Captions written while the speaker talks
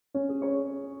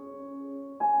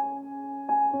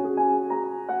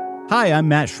Hi, I'm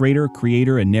Matt Schrader,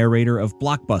 creator and narrator of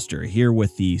Blockbuster, here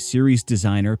with the series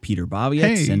designer Peter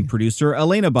Bawietz and producer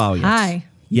Elena Bawietz. Hi.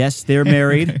 Yes, they're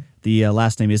married. The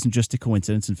last name isn't just a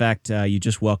coincidence. In fact, you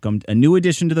just welcomed a new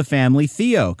addition to the family,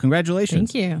 Theo.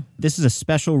 Congratulations. Thank you. This is a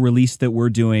special release that we're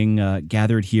doing,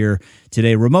 gathered here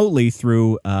today remotely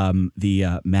through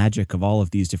the magic of all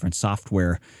of these different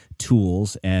software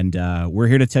tools. And we're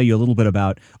here to tell you a little bit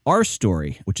about our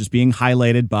story, which is being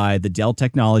highlighted by the Dell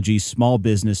Technologies Small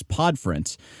Business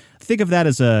Podference. Think of that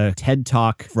as a TED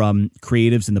Talk from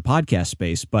creatives in the podcast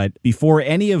space. But before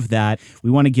any of that,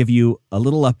 we want to give you a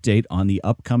little update on the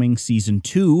upcoming season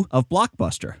 2 of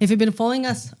Blockbuster. If you've been following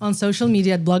us on social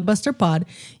media at Blockbuster Pod,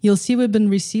 you'll see we've been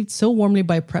received so warmly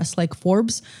by press like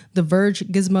Forbes, The Verge,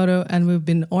 Gizmodo, and we've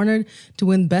been honored to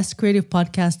win Best Creative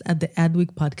Podcast at the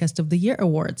Adweek Podcast of the Year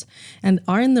Awards, and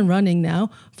are in the running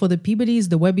now for the Peabody's,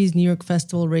 the Webby's New York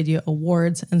Festival Radio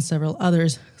Awards, and several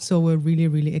others. So we're really,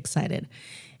 really excited.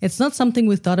 It's not something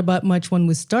we thought about much when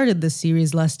we started this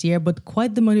series last year, but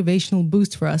quite the motivational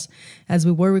boost for us as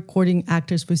we were recording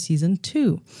actors for season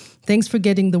 2. Thanks for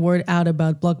getting the word out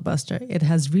about Blockbuster. It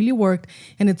has really worked,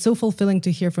 and it's so fulfilling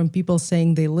to hear from people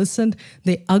saying they listened,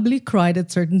 they ugly cried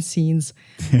at certain scenes.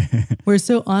 We're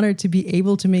so honored to be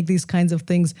able to make these kinds of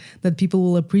things that people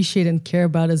will appreciate and care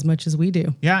about as much as we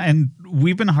do. Yeah, and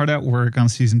we've been hard at work on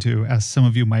season 2, as some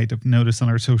of you might have noticed on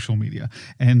our social media.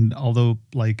 And although,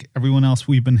 like everyone else,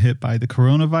 we've been hit by the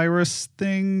coronavirus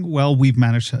thing, well, we've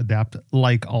managed to adapt,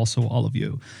 like also all of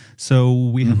you. So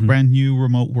we have a brand new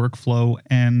remote workflow,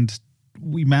 and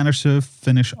we managed to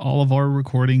finish all of our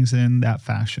recordings in that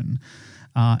fashion.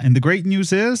 And the great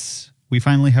news is we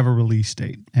finally have a release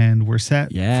date, and we're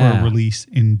set for a release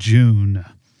in June.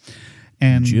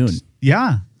 And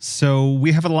yeah, so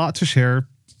we have a lot to share.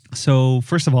 So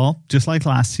first of all, just like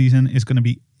last season, is going to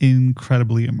be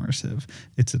incredibly immersive.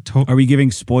 It's a Are we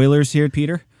giving spoilers here,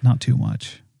 Peter? Not too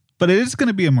much, but it is going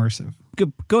to be immersive.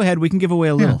 Go ahead. We can give away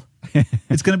a little.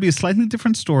 It's going to be a slightly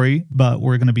different story, but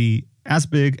we're going to be as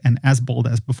big and as bold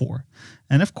as before.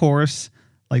 And of course,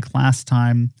 like last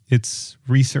time, it's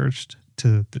researched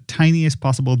to the tiniest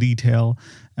possible detail.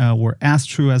 We're as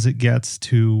true as it gets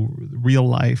to real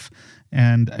life.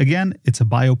 And again, it's a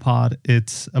biopod.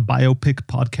 It's a biopic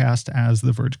podcast, as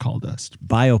The Verge called us.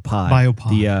 Biopod.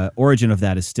 The origin of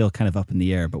that is still kind of up in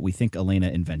the air, but we think Elena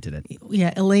invented it.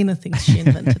 Yeah, Elena thinks she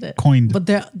invented it. Coined. But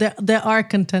there are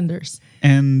contenders.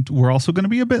 And we're also going to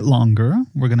be a bit longer.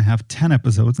 We're going to have 10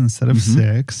 episodes instead of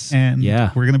 6. And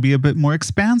we're going to be a bit more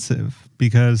expansive,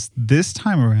 because this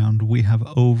time around, we have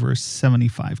over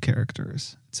 75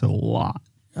 characters. It's a lot.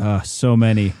 So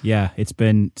many. Yeah, it's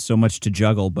been so much to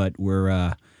juggle, but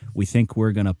we think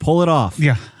we're going to pull it off.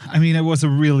 Yeah, I mean, it was a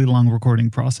really long recording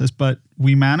process, but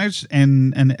we managed,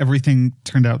 and everything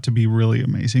turned out to be really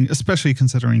amazing, especially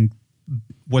considering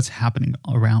what's happening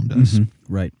around us.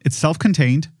 Right. It's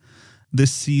self-contained.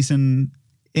 This season,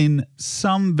 in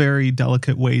some very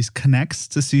delicate ways, connects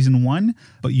to season 1,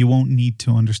 but you won't need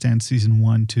to understand season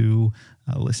 1 to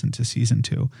listen to season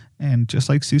 2. And just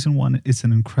like season 1, it's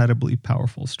an incredibly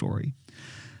powerful story.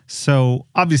 So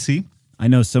obviously, I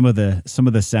know some of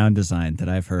the sound design that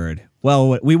I've heard.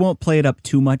 Well, we won't play it up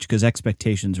too much because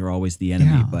expectations are always the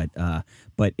enemy.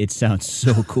 But it sounds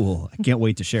so cool. I can't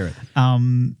wait to share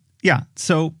it.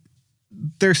 So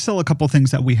there's still a couple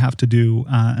things that we have to do,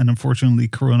 and unfortunately,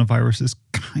 coronavirus is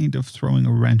kind of throwing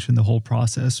a wrench in the whole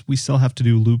process. We still have to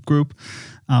do loop group,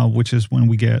 which is when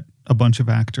we get a bunch of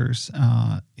actors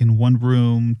in one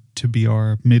room to be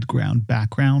our mid-ground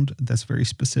background. That's very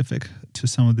specific to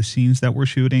some of the scenes that we're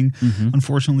shooting.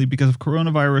 Unfortunately, because of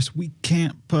coronavirus, we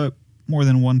can't put more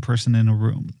than one person in a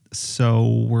room.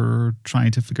 So we're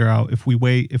trying to figure out if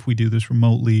we do this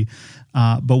remotely.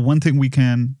 But one thing we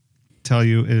can tell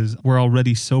you is we're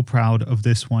already so proud of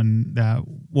this one that,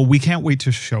 well, we can't wait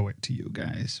to show it to you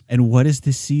guys. And what is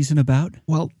this season about?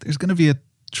 Well, there's going to be a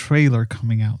trailer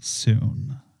coming out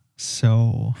soon.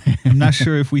 So I'm not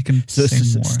sure if we can say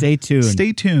more. Stay tuned.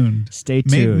 Stay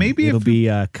tuned. Maybe it'll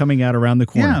be coming out around the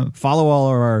corner. Yeah. Follow all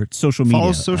of our social media.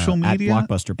 Follow social media at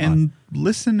Blockbuster Pod. And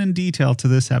listen in detail to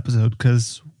this episode,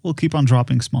 because we'll keep on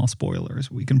dropping small spoilers.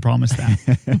 We can promise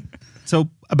that. So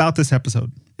about this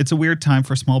episode, it's a weird time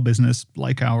for a small business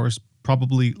like ours,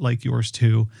 probably like yours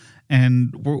too.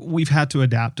 And we've had to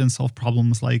adapt and solve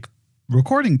problems like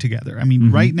recording together. I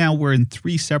mean, right now we're in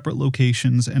 3 separate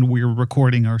locations and we're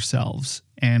recording ourselves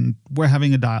and we're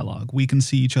having a dialogue. We can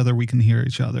see each other, we can hear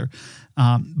each other,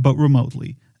 but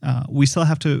remotely. We still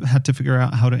had to figure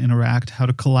out how to interact, how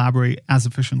to collaborate as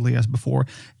efficiently as before.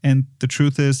 And the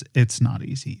truth is, it's not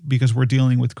easy because we're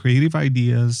dealing with creative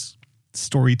ideas,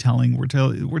 storytelling. We're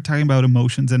talking about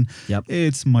emotions, and Yep.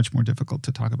 it's much more difficult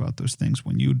to talk about those things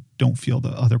when you don't feel the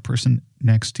other person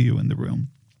next to you in the room.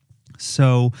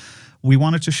 So we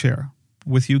wanted to share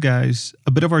with you guys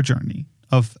a bit of our journey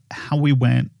of how we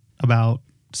went about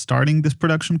starting this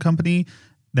production company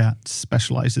that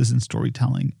specializes in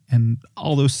storytelling and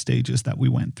all those stages that we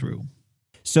went through.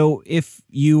 So if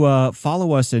you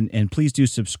follow us, and please do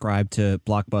subscribe to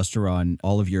Blockbuster on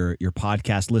all of your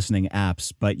podcast listening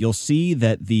apps, but you'll see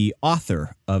that the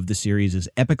author of the series is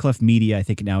Epiclef Media. I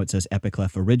think now it says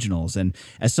Epiclef Originals. And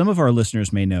as some of our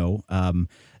listeners may know,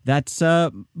 that's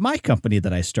my company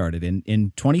that I started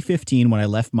in 2015 when I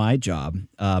left my job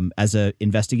as an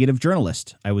investigative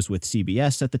journalist. I was with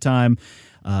CBS at the time.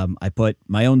 I put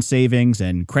my own savings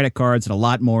and credit cards and a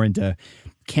lot more into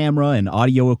camera and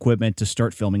audio equipment to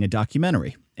start filming a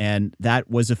documentary. And that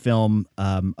was a film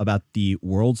about the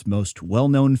world's most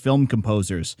well-known film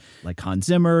composers, like Hans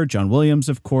Zimmer, John Williams,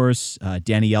 of course,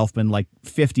 Danny Elfman, like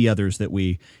 50 others that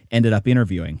we ended up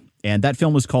interviewing. And that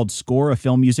film was called Score, a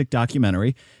film music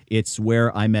documentary. It's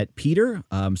where I met Peter.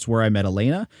 It's where I met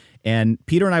Elena. And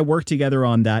Peter and I worked together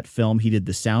on that film. He did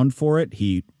the sound for it.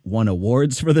 He won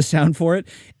awards for the sound for it.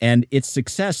 And its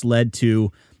success led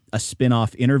to a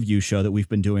spin-off interview show that we've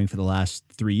been doing for the last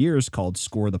 3 years called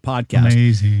Score the Podcast.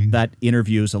 Amazing. That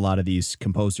interviews a lot of these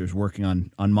composers working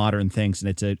on modern things. And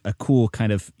it's a cool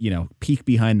kind of, peek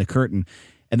behind the curtain.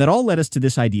 And that all led us to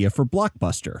this idea for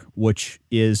Blockbuster, which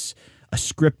is a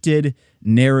scripted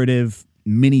narrative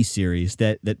miniseries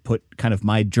that put kind of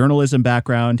my journalism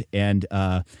background and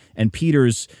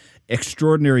Peter's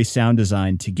extraordinary sound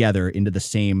design together into the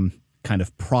same kind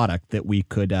of product that we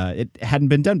could, it hadn't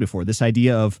been done before. This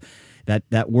idea of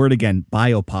that word again,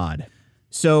 biopod.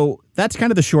 So that's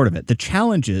kind of the short of it. The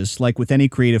challenges, like with any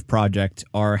creative project,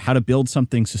 are how to build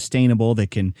something sustainable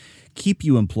that can keep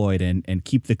you employed and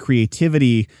keep the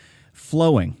creativity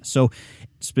flowing. So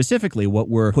specifically, what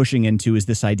we're pushing into is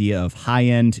this idea of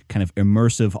high-end kind of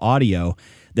immersive audio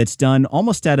that's done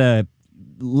almost at a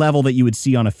level that you would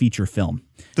see on a feature film.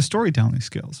 The storytelling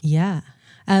skills. Yeah.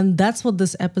 And that's what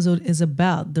this episode is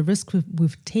about, the risk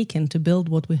we've taken to build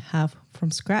what we have from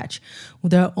scratch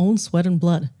with our own sweat and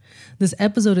blood. This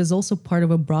episode is also part of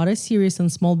a broader series on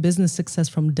small business success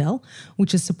from Dell,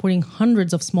 which is supporting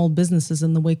hundreds of small businesses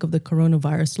in the wake of the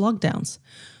coronavirus lockdowns.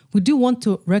 We do want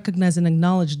to recognize and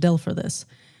acknowledge Dell for this.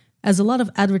 As a lot of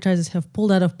advertisers have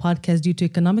pulled out of podcasts due to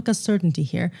economic uncertainty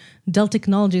here, Dell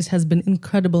Technologies has been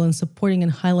incredible in supporting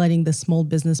and highlighting the Small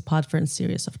Business Podference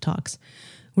series of talks.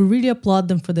 We really applaud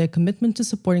them for their commitment to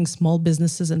supporting small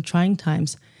businesses in trying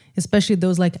times, especially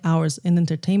those like ours in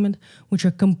entertainment, which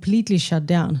are completely shut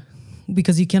down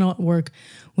because you cannot work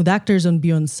with actors and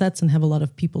be on sets and have a lot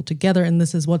of people together, and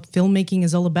this is what filmmaking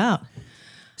is all about.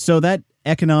 So that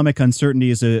economic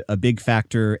uncertainty is a big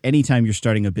factor anytime you're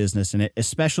starting a business, and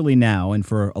especially now, and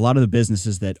for a lot of the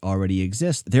businesses that already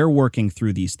exist, they're working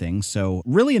through these things. So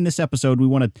really in this episode, we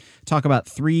want to talk about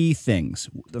 3 things.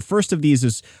 The first of these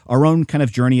is our own kind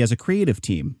of journey as a creative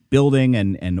team, building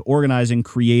and organizing,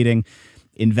 creating,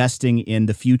 investing in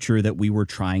the future that we were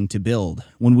trying to build.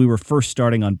 When we were first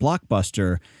starting on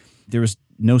Blockbuster, there was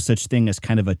no such thing as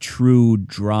kind of a true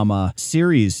drama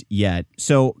series yet.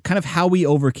 So kind of how we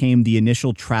overcame the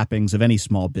initial trappings of any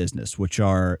small business, which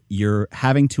are you're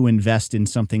having to invest in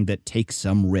something that takes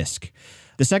some risk.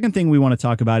 The second thing we want to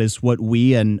talk about is what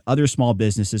we and other small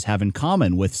businesses have in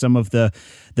common with some of the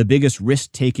biggest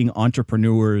risk-taking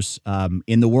entrepreneurs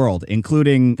in the world,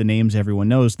 including the names everyone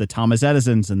knows, the Thomas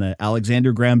Edisons and the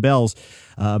Alexander Graham Bells,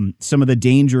 some of the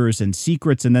dangers and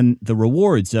secrets and then the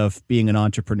rewards of being an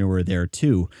entrepreneur there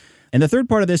too. And the third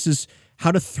part of this is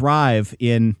how to thrive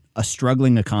in a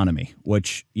struggling economy,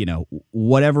 which,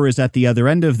 whatever is at the other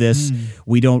end of this,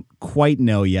 we don't quite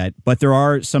know yet. But there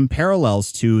are some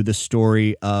parallels to the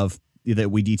story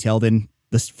that we detailed in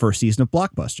this first season of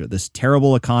Blockbuster, this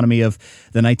terrible economy of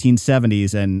the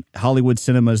 1970s and Hollywood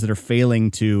cinemas that are failing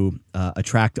to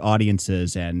attract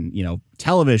audiences, and,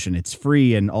 television, it's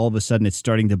free and all of a sudden it's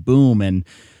starting to boom. And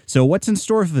so what's in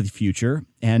store for the future,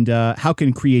 and how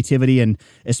can creativity and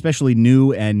especially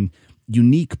new and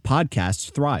unique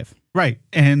podcasts thrive? Right.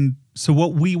 And so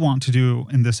what we want to do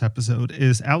in this episode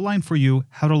is outline for you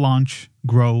how to launch,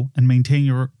 grow, and maintain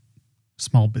your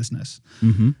small business.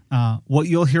 What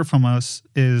you'll hear from us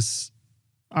is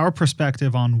our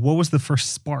perspective on what was the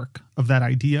first spark of that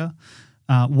idea,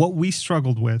 what we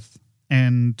struggled with,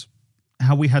 and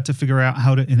how we had to figure out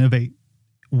how to innovate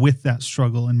with that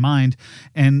struggle in mind.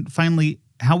 And finally,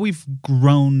 how we've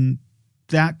grown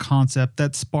that concept,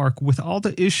 that spark, with all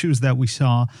the issues that we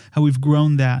saw, how we've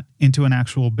grown that into an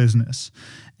actual business.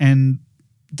 And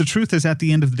the truth is, at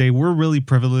the end of the day, we're really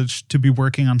privileged to be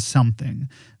working on something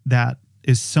that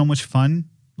is so much fun,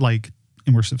 like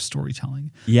immersive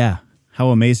storytelling. Yeah. How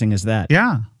amazing is that?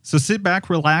 Yeah. So sit back,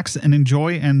 relax, and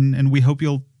enjoy. And we hope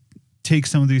you'll take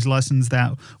some of these lessons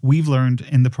that we've learned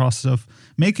in the process of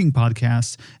making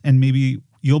podcasts, and maybe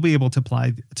you'll be able to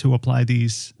apply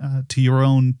these to your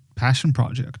own passion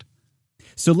project.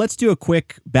 So let's do a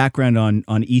quick background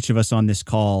on each of us on this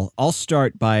call. I'll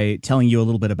start by telling you a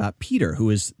little bit about Peter, who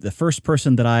is the first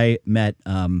person that I met,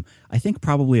 I think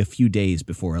probably a few days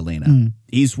before Elena.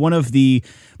 He's one of the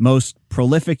most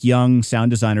prolific young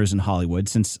sound designers in Hollywood.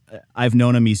 Since I've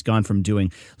known him, he's gone from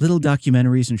doing little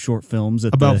documentaries and short films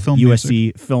at about the film USC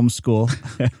music. Film School,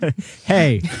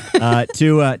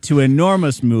 to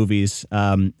enormous movies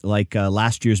like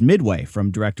last year's Midway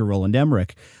from director Roland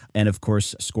Emmerich, and of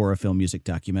course, score a film music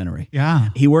documentary. Yeah.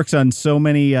 He works on so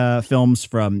many films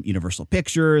from Universal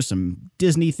Pictures, some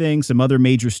Disney things, some other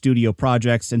major studio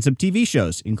projects, and some TV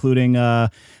shows, including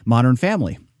Modern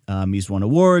Family. He's won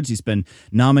awards. He's been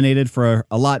nominated for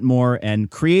a lot more.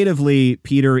 And creatively,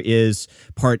 Peter is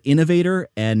part innovator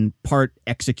and part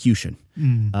execution,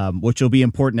 which will be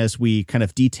important as we kind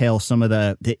of detail some of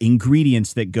the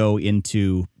ingredients that go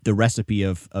into the recipe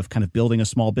of kind of building a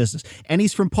small business. And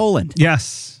he's from Poland.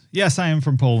 Yes, I am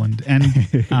from Poland. And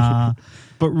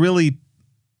but really,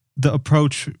 the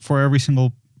approach for every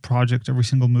single project, every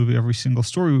single movie, every single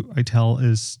story I tell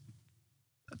is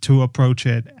to approach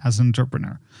it as an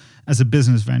entrepreneur, as a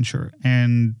business venture,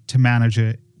 and to manage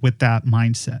it with that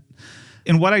mindset.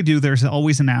 In what I do, there's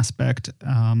always an aspect,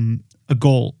 a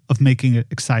goal of making it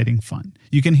exciting, fun.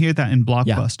 You can hear that in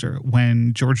Blockbuster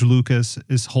when George Lucas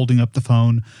is holding up the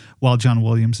phone while John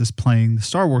Williams is playing the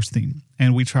Star Wars theme.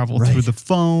 And we travel through the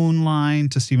phone line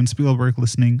to Steven Spielberg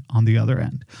listening on the other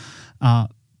end.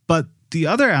 But the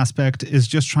other aspect is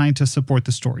just trying to support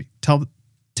the story,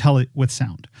 tell it with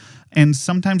sound. And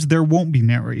sometimes there won't be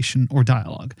narration or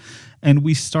dialogue. And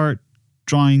we start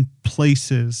drawing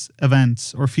places,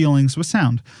 events, or feelings with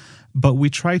sound. But we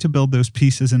try to build those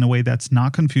pieces in a way that's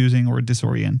not confusing or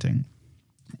disorienting.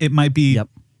 It might be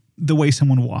the way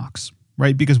someone walks,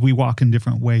 right? Because we walk in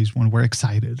different ways when we're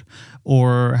excited.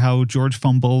 Or how George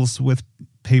fumbles with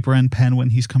paper and pen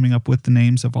when he's coming up with the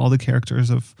names of all the characters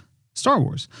of Star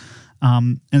Wars.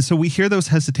 And so we hear those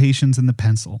hesitations in the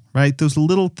pencil, right? Those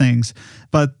little things,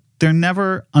 but they're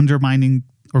never undermining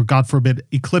or, God forbid,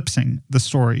 eclipsing the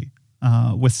story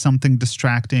with something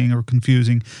distracting or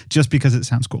confusing just because it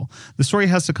sounds cool. The story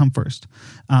has to come first.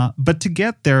 But to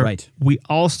get there, we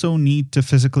also need to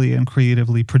physically and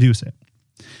creatively produce it.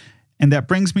 And that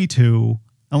brings me to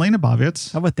Elena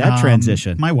Bovitz. How about that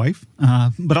transition? My wife,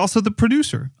 but also the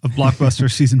producer of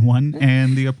Blockbuster Season 1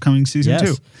 and the upcoming Season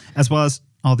 2, as well as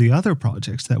all the other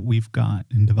projects that we've got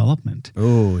in development.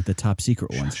 Oh, the top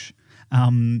secret ones.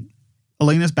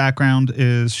 Elena's background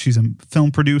is she's a film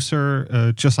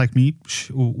producer, just like me.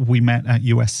 We met at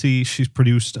USC. She's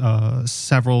produced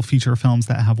several feature films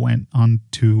that have went on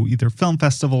to either film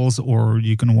festivals or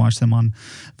you can watch them on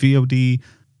VOD.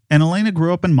 And Elena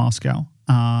grew up in Moscow.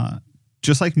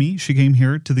 Just like me, she came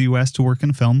here to the US to work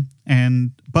in film.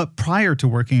 But prior to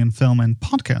working in film and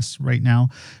podcasts right now,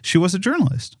 she was a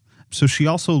journalist. So she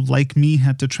also, like me,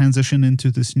 had to transition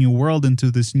into this new world, into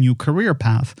this new career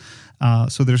path.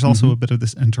 So there's also a bit of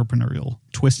this entrepreneurial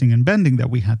twisting and bending that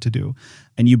we had to do.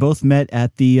 And you both met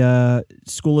at the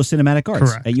School of Cinematic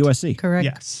Arts at USC. Correct.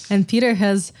 Yes. And Peter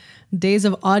has days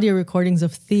of audio recordings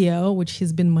of Theo, which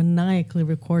he's been maniacally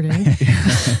recording.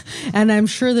 And I'm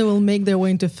sure they will make their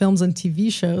way into films and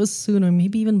TV shows soon, or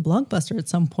maybe even Blockbuster at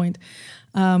some point.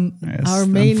 Yes,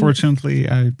 unfortunately,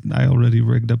 I already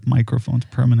rigged up microphones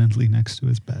permanently next to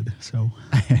his bed. So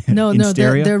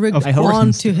they're rigged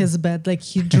onto his bed, like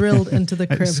he drilled into the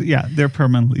crib. They're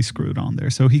permanently screwed on there,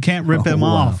 so he can't rip them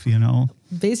off. You know.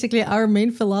 Basically, our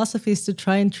main philosophy is to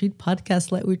try and treat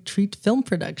podcasts like we treat film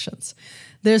productions.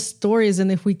 There's stories,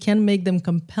 and if we can make them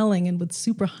compelling and with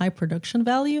super high production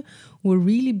value, we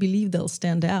really believe they'll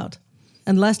stand out.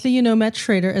 And lastly, you know Matt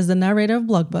Schrader as the narrator of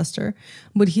Blockbuster,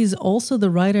 but he's also the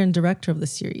writer and director of the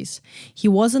series. He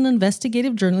was an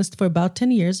investigative journalist for about 10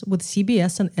 years with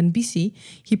CBS and NBC.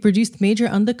 He produced major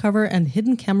undercover and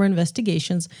hidden camera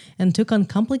investigations and took on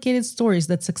complicated stories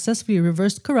that successfully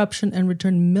reversed corruption and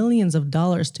returned millions of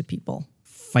dollars to people.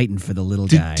 Fighting for the little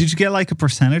guy. Did you get like a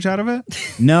percentage out of it?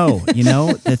 No,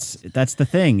 that's the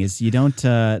thing is they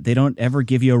don't ever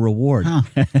give you a reward.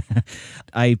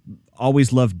 I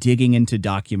always love digging into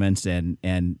documents and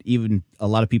even a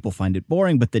lot of people find it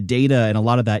boring, but the data and a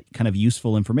lot of that kind of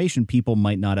useful information people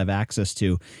might not have access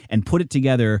to, and put it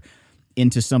together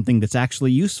into something that's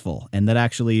actually useful and that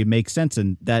actually makes sense.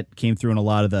 And that came through in a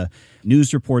lot of the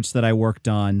news reports that I worked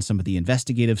on, some of the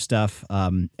investigative stuff.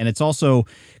 And it's also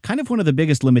kind of one of the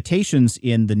biggest limitations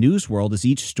in the news world is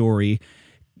each story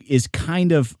is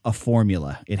kind of a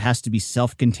formula. It has to be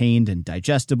self-contained and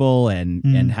digestible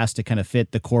and has to kind of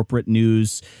fit the corporate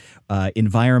news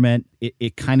environment.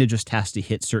 It kind of just has to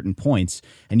hit certain points,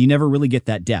 and you never really get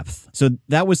that depth. So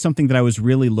that was something that I was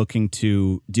really looking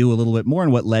to do a little bit more,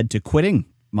 and what led to quitting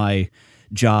my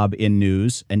job in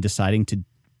news and deciding to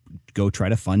go try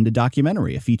to fund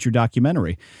a feature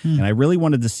documentary. And I really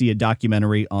wanted to see a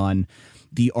documentary on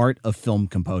the art of film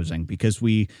composing, because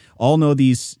we all know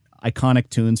these iconic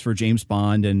tunes for James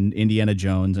Bond and Indiana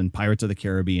Jones and Pirates of the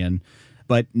Caribbean,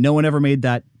 but no one ever made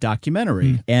that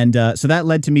documentary. And so that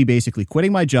led to me basically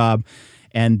quitting my job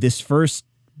and this first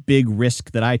big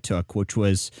risk that I took, which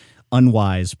was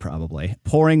unwise probably,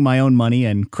 pouring my own money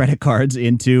and credit cards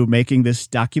into making this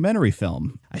documentary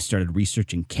film. I started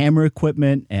researching camera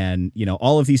equipment and,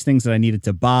 all of these things that I needed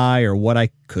to buy or what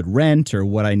I could rent or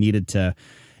what I needed to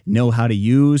know how to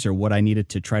use or what I needed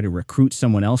to try to recruit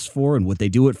someone else for, and would they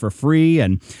do it for free,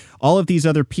 and all of these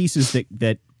other pieces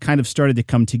that kind of started to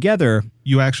come together.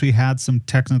 You actually had some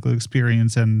technical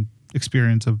experience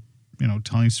of,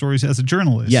 telling stories as a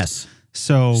journalist. Yes.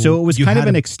 So it was kind of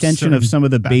an extension of some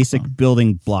of the basic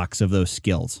building blocks of those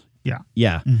skills. Yeah.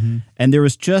 Yeah. And there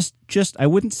was just I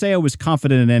wouldn't say I was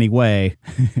confident in any way,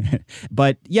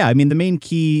 but yeah, I mean, the main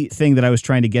key thing that I was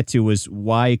trying to get to was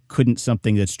why couldn't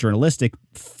something that's journalistic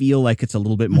feel like it's a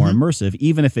little bit more immersive,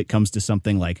 even if it comes to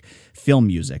something like film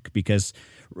music, because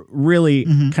really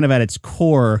kind of at its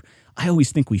core, I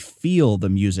always think we feel the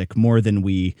music more than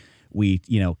we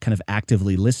kind of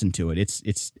actively listen to it.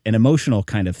 It's an emotional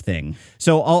kind of thing.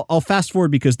 So I'll fast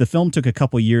forward because the film took a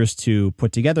couple years to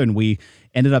put together, and we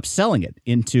ended up selling it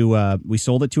we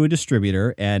sold it to a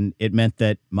distributor, and it meant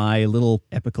that my little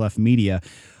Epiclef Media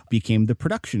became the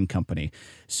production company.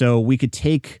 So we could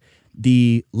take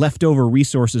the leftover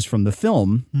resources from the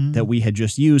film that we had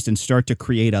just used and start to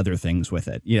create other things with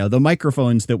it. The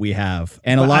microphones that we have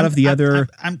and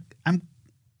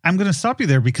I'm going to stop you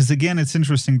there because, again, it's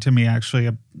interesting to me, actually,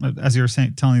 as you're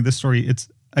telling this story,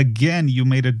 you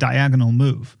made a diagonal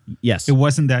move. Yes. It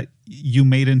wasn't that you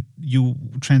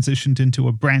transitioned into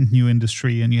a brand new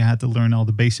industry and you had to learn all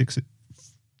the basics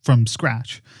from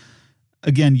scratch.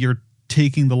 Again, you're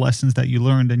taking the lessons that you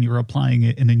learned and you're applying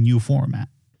it in a new format.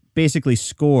 Basically,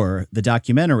 Score, the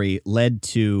documentary, led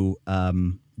to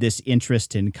this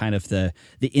interest in kind of the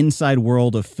inside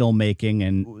world of filmmaking.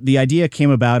 And the idea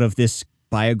came about of this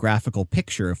biographical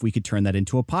picture, if we could turn that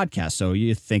into a podcast. So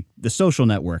you think The Social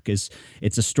Network it's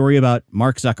a story about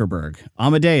Mark Zuckerberg,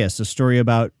 Amadeus, a story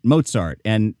about Mozart.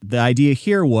 And the idea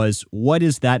here was, what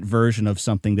is that version of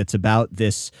something that's about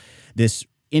this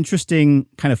interesting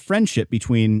kind of friendship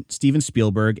between Steven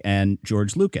Spielberg and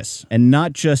George Lucas? And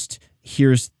not just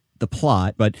here's the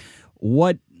plot, but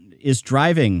what is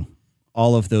driving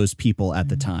all of those people at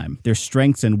the time, their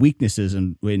strengths and weaknesses,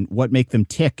 and what make them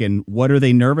tick, and what are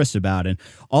they nervous about, and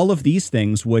all of these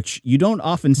things, which you don't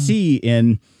often see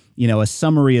in, a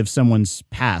summary of someone's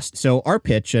past. So our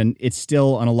pitch, and it's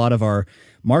still on a lot of our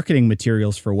marketing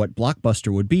materials for what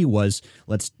Blockbuster would be, was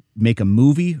let's make a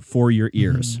movie for your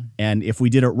ears. And if we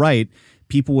did it right,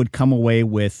 people would come away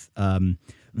with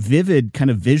vivid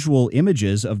kind of visual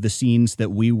images of the scenes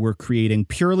that we were creating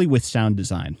purely with sound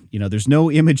design. There's no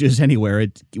images anywhere.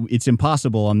 It's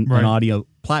impossible on an audio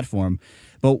platform.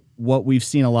 But what we've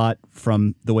seen a lot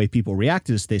from the way people react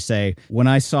is they say, when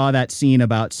I saw that scene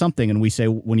about something, and we say,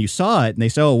 when you saw it, and they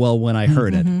say, oh, well, when I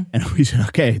heard it. And we said,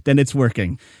 okay, then it's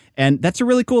working. And that's a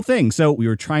really cool thing. So we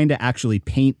were trying to actually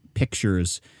paint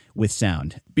pictures with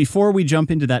sound. Before we jump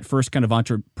into that first kind of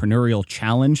entrepreneurial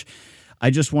challenge, I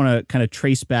just want to kind of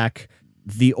trace back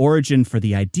the origin for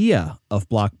the idea of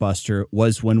Blockbuster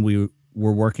was when we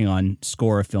were working on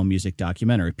Score, a film music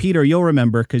documentary. Peter, you'll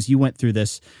remember, because you went through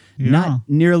this not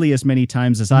nearly as many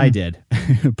times as I did,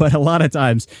 but a lot of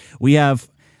times we have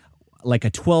like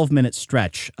a 12-minute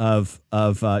stretch of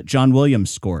John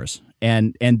Williams scores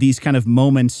and these kind of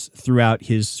moments throughout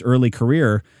his early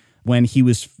career when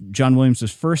John Williams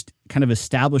was first kind of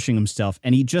establishing himself,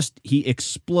 and he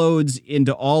explodes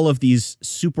into all of these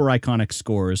super iconic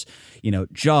scores,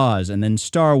 Jaws, and then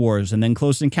Star Wars, and then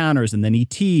Close Encounters, and then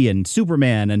E.T. and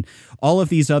Superman, and all of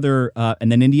these other,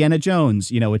 and then Indiana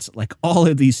Jones. It's like all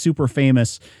of these super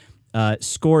famous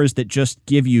scores that just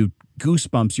give you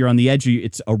goosebumps. You're on the edge.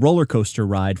 It's a roller coaster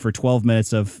ride for 12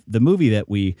 minutes of the movie that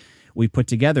we put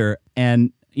together.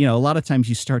 And a lot of times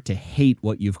you start to hate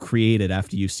what you've created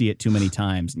after you see it too many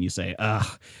times and you say,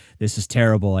 ugh, this is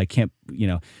terrible. I can't,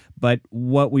 but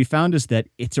what we found is that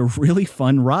it's a really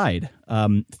fun ride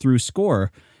through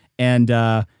score. And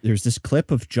there's this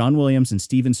clip of John Williams and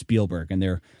Steven Spielberg, and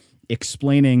they're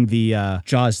explaining the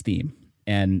Jaws theme.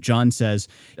 And John says,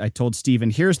 I told Steven,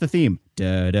 here's the theme.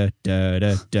 Da, da, da,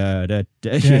 da, da, da,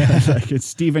 da. And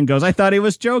Steven goes, I thought he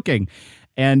was joking.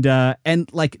 And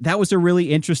like that was a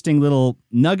really interesting little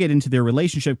nugget into their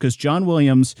relationship, because John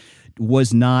Williams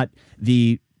was not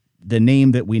the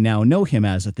name that we now know him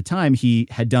as at the time. He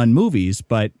had done movies,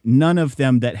 but none of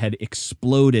them that had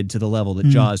exploded to the level that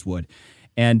Jaws would.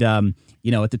 And,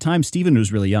 at the time, Steven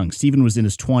was really young. Steven was in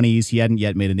his 20s. He hadn't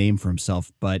yet made a name for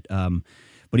himself, but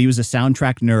he was a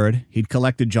soundtrack nerd. He'd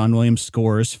collected John Williams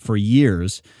scores for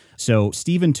years. So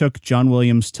Steven took John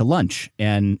Williams to lunch,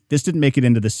 and this didn't make it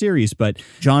into the series, but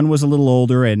John was a little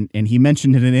older, and he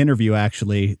mentioned in an interview,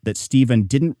 actually, that Steven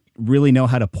didn't really know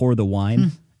how to pour the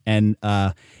wine. And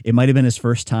it might have been his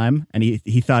first time, and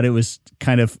he thought it was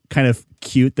kind of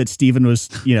cute that Steven was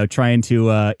trying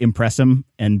to impress him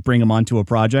and bring him onto a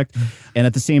project. And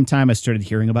at the same time, I started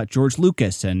hearing about George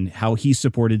Lucas and how he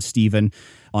supported Steven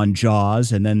on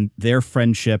Jaws, and then their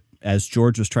friendship as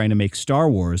George was trying to make Star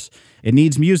Wars. It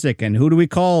needs music, and who do we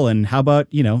call? And how about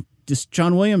this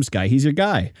John Williams guy? He's your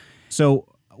guy. So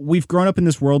we've grown up in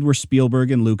this world where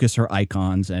Spielberg and Lucas are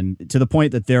icons, and to the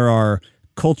point that there are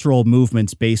cultural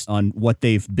movements based on what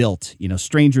they've built.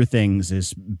 Stranger Things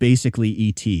is basically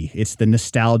E.T. It's the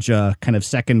nostalgia kind of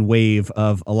second wave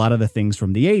of a lot of the things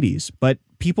from the 80s. But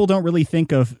people don't really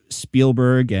think of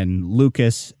Spielberg and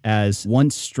Lucas as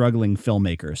once struggling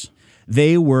filmmakers.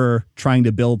 They were trying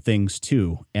to build things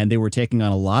too, and they were taking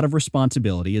on a lot of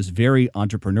responsibility, is very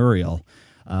entrepreneurial.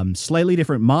 Slightly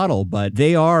different model, but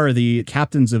they are the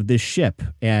captains of this ship,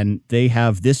 and they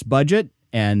have this budget,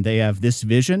 and they have this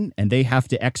vision, and they have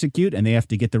to execute, and they have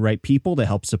to get the right people to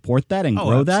help support that and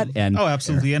grow that. And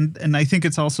absolutely. And I think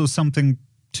it's also something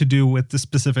to do with the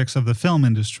specifics of the film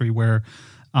industry, where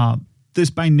this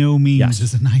by no means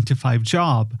is a 9-to-5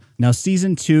 job. Now,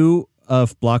 season 2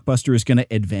 of Blockbuster is going to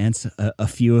advance a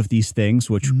few of these things,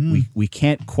 which we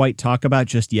can't quite talk about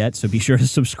just yet. So be sure to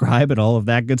subscribe and all of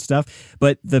that good stuff.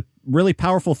 But the really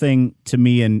powerful thing to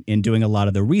me in doing a lot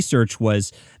of the research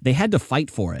was they had to fight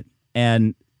for it.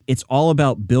 And it's all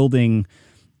about building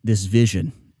this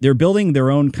vision. They're building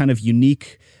their own kind of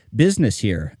unique business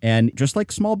here. And just like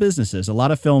small businesses, a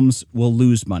lot of films will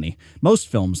lose money. Most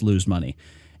films lose money.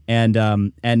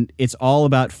 And it's all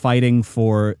about fighting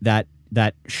for that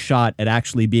shot at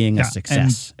actually being a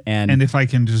success. And if I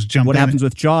can just jump in. What happens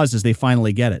with Jaws is they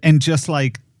finally get it. And just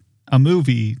like a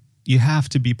movie, you have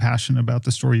to be passionate about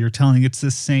the story you're telling. It's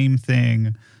the same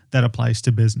thing that applies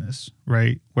to business,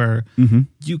 right? Where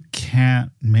you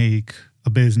can't make a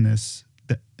business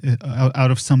that, out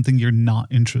of something you're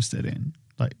not interested in,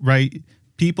 like, right?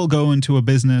 People go into a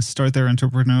business, start their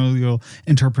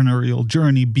entrepreneurial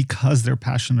journey because they're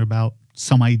passionate about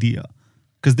some idea,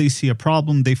 because they see a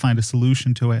problem, they find a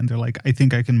solution to it, and they're like, I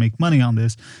think I can make money on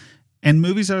this. And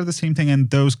movies are the same thing. And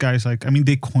those guys,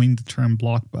 they coined the term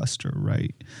blockbuster,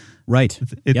 right? Right.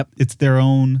 It's their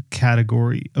own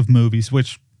category of movies,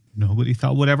 which nobody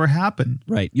thought would ever happen.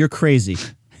 Right. You're crazy.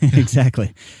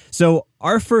 Exactly. So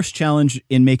our first challenge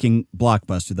in making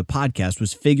Blockbuster, the podcast,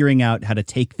 was figuring out how to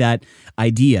take that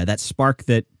idea, that spark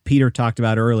that Peter talked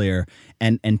about earlier,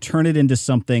 and turn it into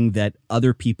something that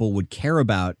other people would care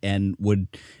about and would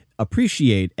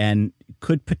appreciate and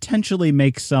could potentially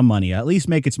make some money, at least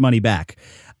make its money back.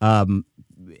 And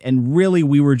really,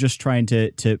 we were just trying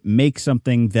to make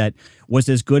something that was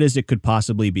as good as it could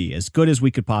possibly be, as good as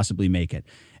we could possibly make it.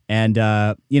 And,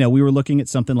 we were looking at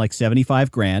something like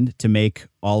 $75,000 to make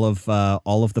all of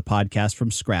the podcasts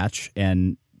from scratch.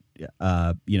 And,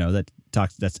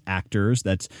 that's actors,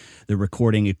 that's the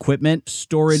recording equipment,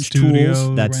 storage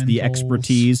tools, that's the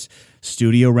expertise,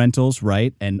 studio rentals,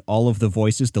 right? And all of the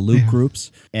voices, the loop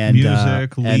groups, and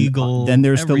music, legal. Then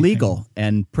there's everything. the legal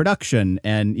and production,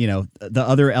 and the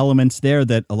other elements there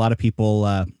that a lot of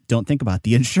people don't think about,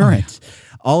 the insurance.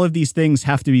 All of these things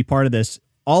have to be part of this.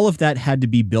 All of that had to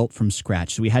be built from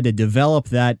scratch. So we had to develop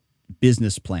that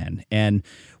business plan. And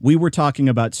we were talking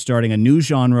about starting a new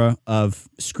genre of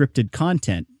scripted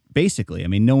content, basically. I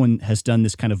mean, no one has done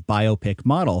this kind of biopic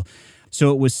model.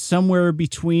 So it was somewhere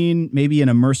between maybe an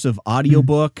immersive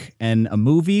audiobook and a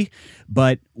movie,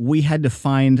 but we had to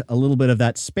find a little bit of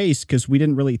that space because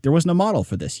there wasn't a model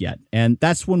for this yet. And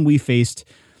that's when we faced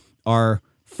our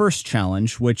first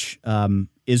challenge, which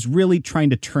is really trying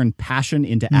to turn passion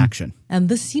into action. And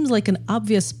this seems like an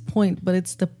obvious point, but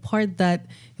it's the part that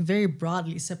very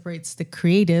broadly separates the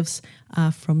creatives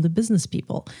from the business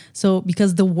people. So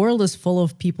because the world is full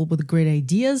of people with great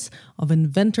ideas, of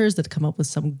inventors that come up with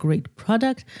some great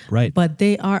product, Right. but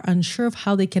they are unsure of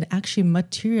how they can actually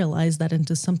materialize that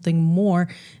into something more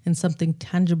and something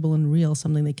tangible and real,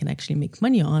 something they can actually make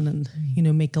money on and,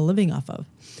 make a living off of.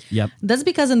 Yep. That's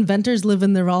because inventors live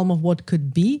in the realm of what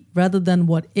could be rather than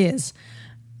what is.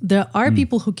 There are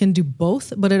people who can do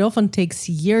both, but it often takes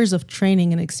years of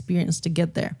training and experience to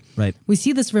get there. Right. We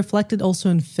see this reflected also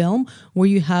in film, where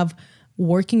you have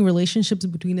working relationships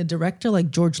between a director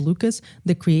like George Lucas,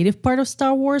 the creative part of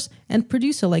Star Wars, and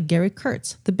producer like Gary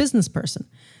Kurtz, the business person.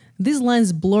 These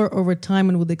lines blur over time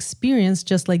and with experience,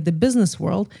 just like the business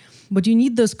world, but you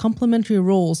need those complementary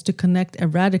roles to connect a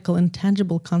radical and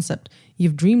tangible concept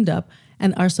you've dreamed up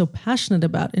and are so passionate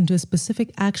about into a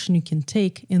specific action you can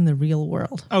take in the real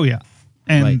world. Oh, yeah.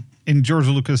 And Right. in George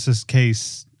Lucas's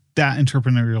case, that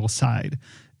entrepreneurial side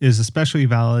is especially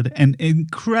valid and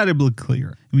incredibly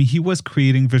clear. I mean, he was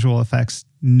creating visual effects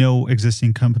no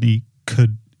existing company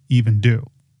could even do.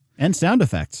 And sound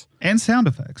effects. And sound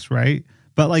effects, right?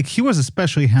 But like he was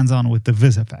especially hands-on with the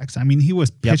vis effects. I mean, he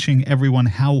was pitching everyone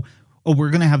how,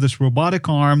 we're going to have this robotic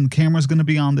arm, the camera's going to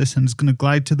be on this, and it's going to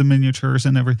glide to the miniatures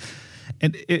and everything.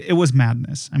 And it was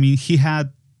madness. I mean, he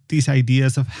had these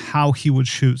ideas of how he would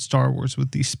shoot Star Wars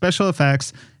with these special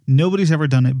effects. Nobody's ever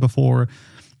done it before.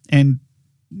 And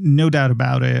no doubt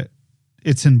about it,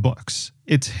 it's in books.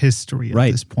 It's history at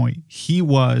Right. this point. He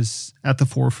was at the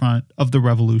forefront of the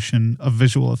revolution of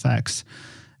visual effects.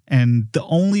 And the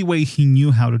only way he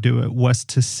knew how to do it was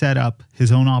to set up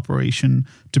his own operation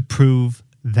to prove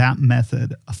that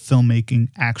method of filmmaking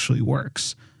actually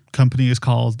works. Company is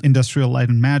called Industrial Light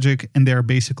and Magic, and they're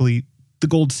basically the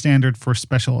gold standard for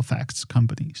special effects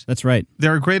companies. That's right.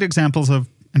 There are great examples of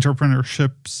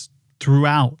entrepreneurships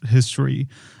throughout history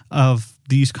of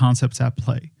these concepts at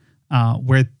play,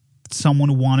 where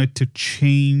someone wanted to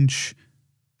change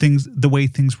things, the way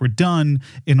things were done,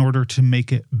 in order to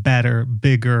make it better,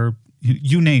 bigger,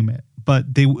 you name it.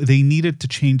 But they needed to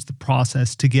change the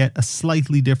process to get a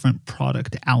slightly different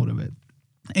product out of it.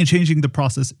 And changing the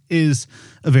process is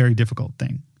a very difficult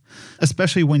thing,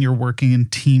 especially when you're working in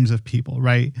teams of people,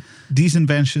 right? These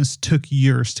inventions took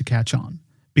years to catch on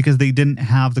because they didn't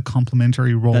have the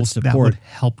complementary roles that would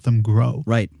help them grow.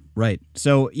 Right. Right.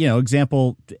 So,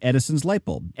 example, Edison's light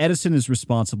bulb. Edison is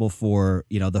responsible for,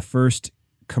 the first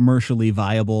commercially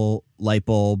viable light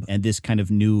bulb and this kind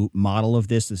of new model of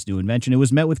this new invention. It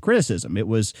was met with criticism.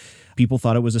 People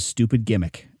thought it was a stupid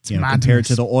gimmick, compared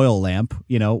to the oil lamp.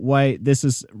 Why this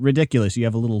is ridiculous. You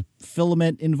have a little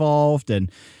filament involved and,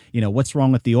 what's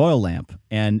wrong with the oil lamp?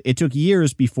 And it took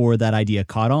years before that idea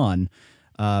caught on.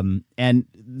 And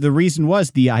the reason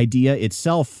was the idea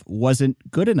itself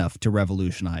wasn't good enough to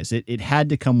revolutionize it. It had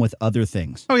to come with other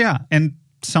things. Oh, yeah. And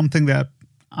something that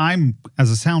I'm,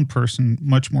 as a sound person,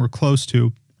 much more close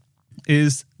to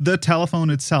is the telephone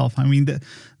itself. I mean,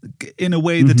 in a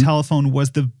way, the telephone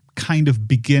was the kind of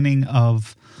beginning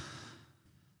of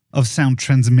sound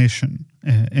transmission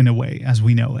in a way, as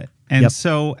we know it. And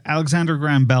so Alexander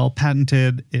Graham Bell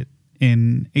patented it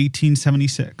in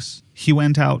 1876. He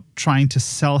went out trying to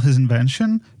sell his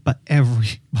invention, but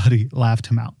everybody laughed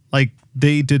him out. Like,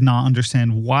 they did not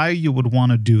understand why you would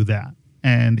want to do that.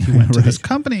 And he went to this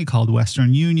company called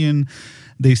Western Union.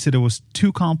 They said it was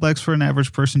too complex for an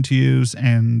average person to use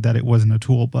and that it wasn't a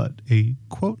tool, but a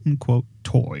quote-unquote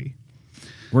toy.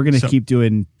 We're going to keep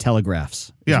doing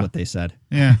telegraphs, is what they said.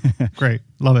 Yeah, great.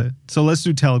 Love it. So let's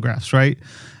do telegraphs, right?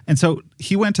 And so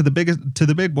he went to the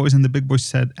big boys, and the big boys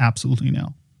said absolutely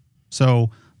no.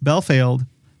 So Bell failed,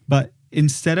 but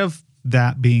instead of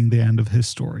that being the end of his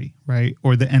story, right,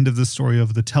 or the end of the story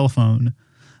of the telephone,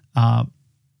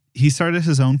 he started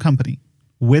his own company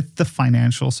with the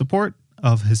financial support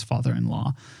of his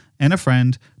father-in-law and a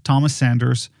friend, Thomas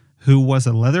Sanders, who was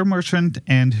a leather merchant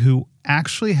and who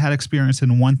actually had experience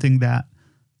in one thing that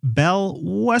Bell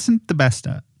wasn't the best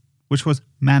at, which was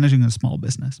managing a small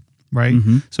business, right?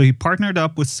 So he partnered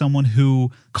up with someone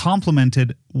who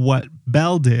complemented what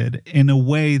Bell did in a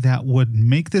way that would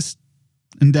make this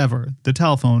endeavor, the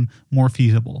telephone, more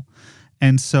feasible.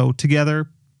 And so together,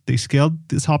 they scaled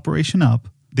this operation up.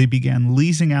 They began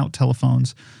leasing out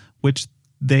telephones, which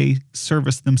they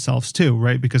serviced themselves too,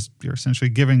 right? Because you're essentially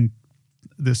giving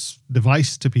this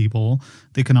device to people.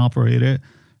 They can operate it,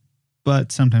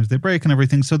 but sometimes they break and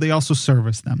everything. So they also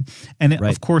service them. And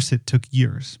of course, it took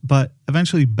years. But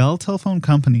eventually, Bell Telephone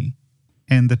Company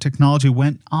and the technology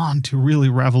went on to really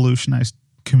revolutionize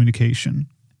communication.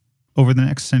 over the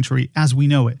next century as we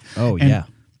know it. Oh, and, yeah.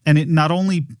 And it not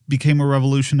only became a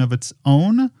revolution of its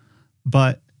own,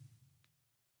 but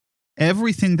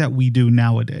everything that we do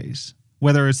nowadays,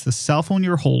 whether it's the cell phone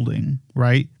you're holding,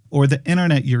 right, or the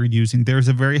internet you're using, there's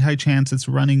a very high chance it's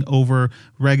running over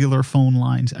regular phone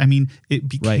lines. I mean, it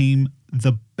became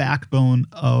the backbone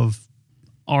of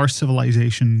our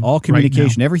civilization. All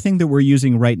communication, right everything that we're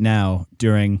using right now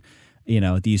during,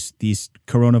 these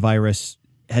coronavirus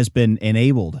has been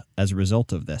enabled as a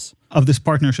result of this. Of this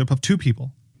partnership of two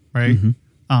people, right?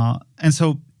 Mm-hmm. And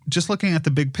so just looking at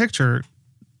the big picture,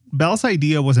 Bell's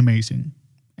idea was amazing.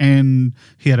 And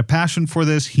he had a passion for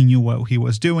this. He knew what he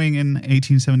was doing in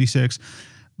 1876.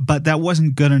 But that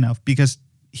wasn't good enough because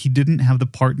he didn't have the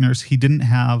partners. He didn't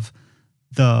have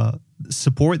the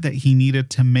support that he needed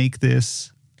to make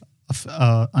this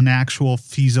an actual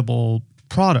feasible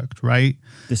product, right?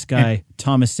 This guy,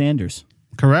 Thomas Sanders.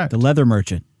 Correct. The leather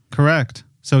merchant. Correct.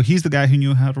 So he's the guy who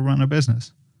knew how to run a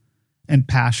business. And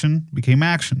passion became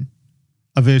action.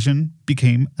 A vision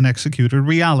became an executed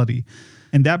reality.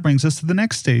 And that brings us to the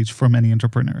next stage for many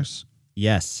entrepreneurs.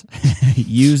 Yes.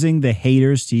 Using the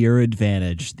haters to your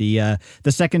advantage. The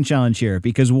second challenge here,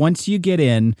 because once you get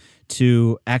in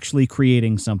to actually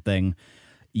creating something,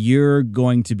 you're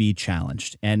going to be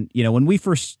challenged. And, when we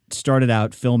first started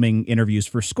out filming interviews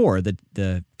for Score,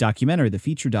 the documentary, the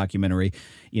feature documentary,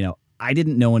 I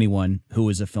didn't know anyone who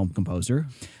was a film composer.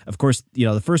 Of course,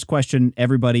 the first question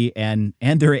everybody and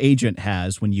their agent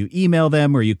has when you email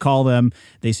them or you call them,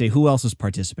 they say, who else is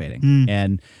participating?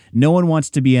 And no one wants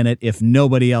to be in it if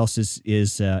nobody else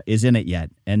is in it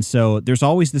yet. And so there's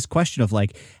always this question of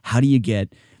like, how do you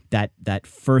get that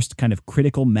first kind of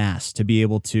critical mass to be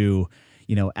able to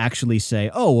actually say,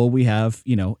 oh, well, we have,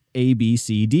 A, B,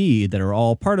 C, D that are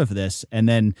all part of this. And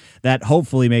then that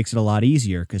hopefully makes it a lot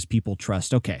easier because people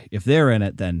trust, okay, if they're in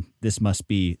it, then this must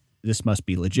be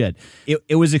legit.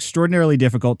 It was extraordinarily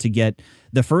difficult to get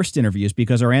the first interviews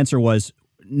because our answer was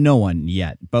no one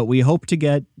yet, but we hope to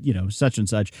get, such and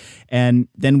such. And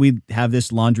then we have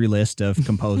this laundry list of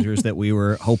composers that we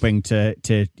were hoping to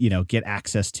get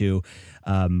access to,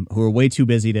 who are way too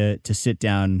busy to sit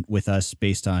down with us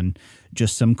based on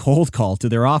just some cold call to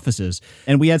their offices.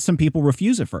 And we had some people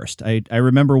refuse at first. I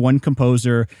remember one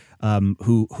composer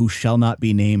who shall not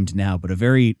be named now, but a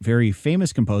very, very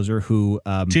famous composer who...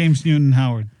 James Newton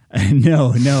Howard.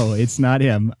 No, it's not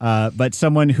him. But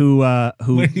someone who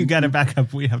Wait, you got to back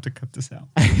up. We have to cut this out.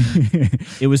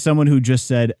 It was someone who just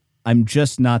said, I'm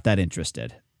just not that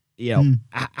interested.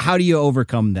 How do you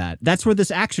overcome that? That's where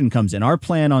this action comes in. Our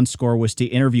plan on Score was to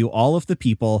interview all of the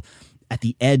people at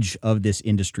the edge of this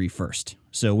industry first.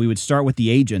 So we would start with the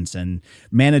agents and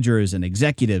managers and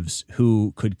executives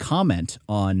who could comment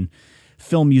on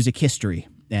film music history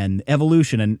and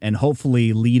evolution and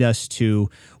hopefully lead us to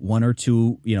one or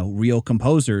two, real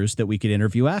composers that we could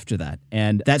interview after that.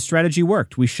 And that strategy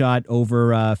worked. We shot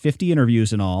over 50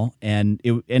 interviews in all, and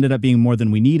it ended up being more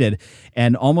than we needed.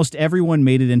 And almost everyone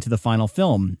made it into the final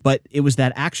film. But it was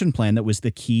that action plan that was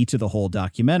the key to the whole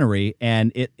documentary.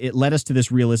 And it led us to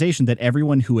this realization that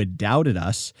everyone who had doubted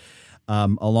us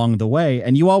along the way,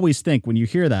 and you always think when you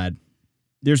hear that,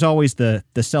 there's always the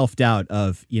self-doubt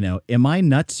of, am I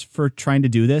nuts for trying to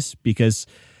do this? Because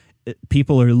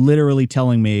people are literally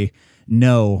telling me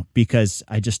no, because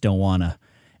I just don't want to.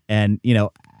 And,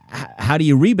 how do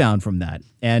you rebound from that?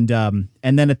 And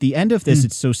then at the end of this,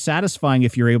 it's so satisfying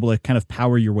if you're able to kind of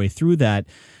power your way through that.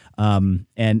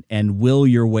 And will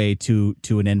your way to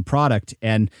an end product.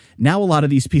 And now a lot of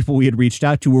these people we had reached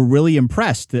out to were really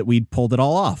impressed that we'd pulled it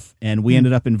all off. And we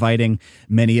ended up inviting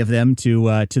many of them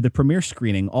to the premiere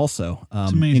screening also,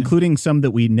 including some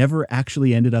that we never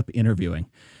actually ended up interviewing.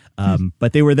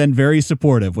 But they were then very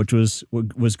supportive, which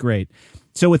was great.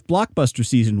 So with Blockbuster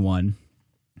Season 1,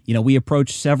 we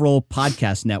approached several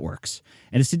podcast networks.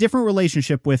 And it's a different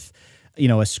relationship with a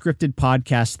scripted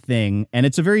podcast thing. And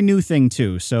it's a very new thing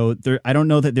too. So I don't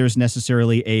know that there's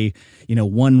necessarily a,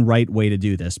 one right way to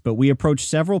do this, but we approached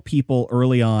several people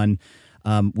early on.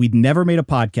 We'd never made a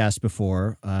podcast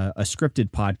before, a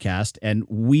scripted podcast, and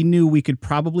we knew we could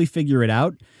probably figure it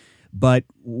out, but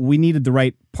we needed the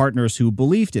right partners who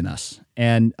believed in us.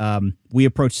 And we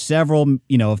approached several,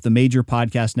 of the major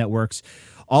podcast networks.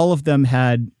 All of them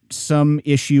had some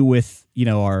issue with,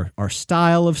 our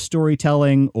style of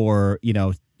storytelling or,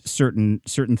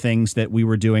 certain things that we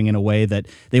were doing in a way that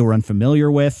they were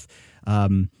unfamiliar with.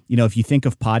 If you think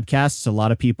of podcasts, a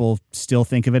lot of people still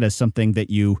think of it as something that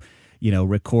you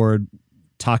record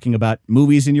talking about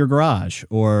movies in your garage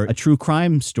or a true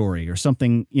crime story or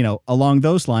something, along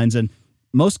those lines. And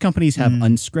most companies have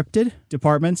unscripted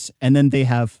departments, and then they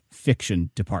have fiction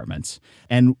departments.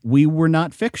 And we were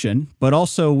not fiction, but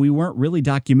also we weren't really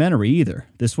documentary either.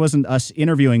 This wasn't us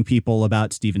interviewing people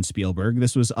about Steven Spielberg.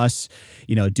 This was us,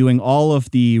 doing all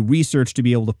of the research to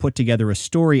be able to put together a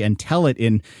story and tell it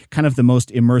in kind of the most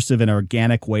immersive and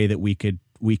organic way that we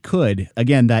could.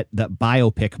 Again, that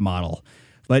biopic model.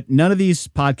 But none of these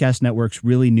podcast networks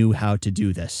really knew how to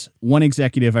do this. One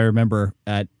executive I remember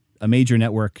at a major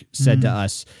network said to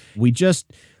us, "We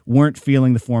just weren't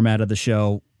feeling the format of the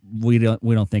show. We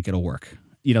don't think it'll work."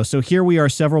 So here we are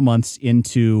several months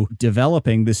into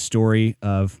developing this story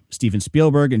of Steven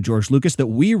Spielberg and George Lucas that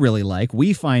we really like.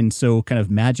 We find so kind of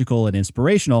magical and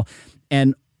inspirational.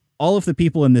 And all of the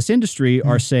people in this industry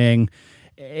are saying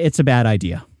it's a bad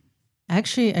idea.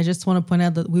 Actually, I just want to point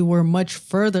out that we were much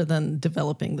further than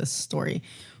developing this story.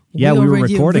 We were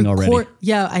recording already.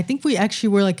 I think we actually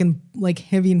were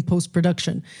heavy in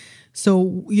post-production. So,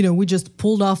 we just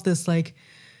pulled off this it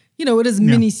is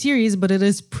mini series, but it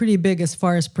is pretty big as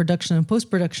far as production and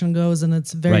post-production goes, and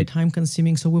it's very time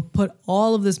consuming. So we put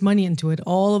all of this money into it,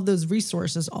 all of those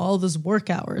resources, all of those work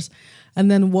hours. And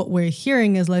then what we're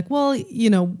hearing is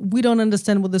we don't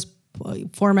understand what this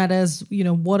format is,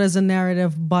 what is a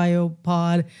narrative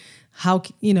biopod, how,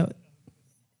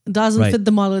 doesn't fit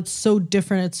the model. It's so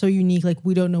different. It's so unique.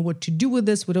 We don't know what to do with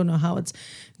this. We don't know how it's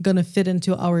going to fit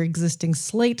into our existing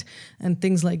slate and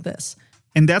things like this.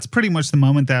 And that's pretty much the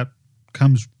moment that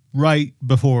comes right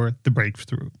before the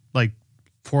breakthrough.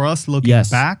 For us looking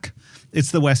back,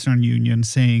 it's the Western Union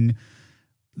saying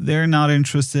they're not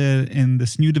interested in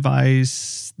this new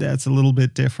device that's a little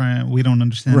bit different. We don't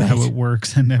understand how it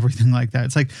works and everything like that.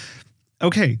 It's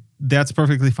okay, that's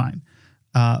perfectly fine.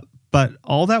 But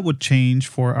all that would change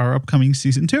for our upcoming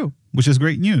season 2, which is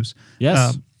great news.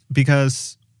 Yes.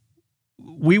 Because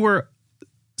we were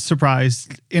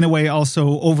surprised, in a way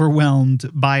also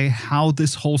overwhelmed by how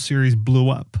this whole series blew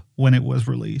up when it was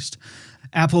released.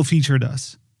 Apple featured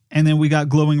us, and then we got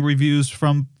glowing reviews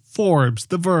from Forbes,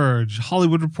 The Verge,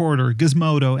 Hollywood Reporter,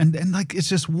 Gizmodo, and it's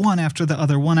just one after the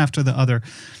other,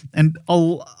 and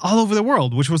all over the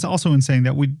world, which was also insane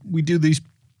that we do these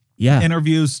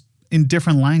interviews in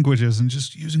different languages and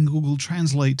just using Google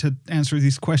Translate to answer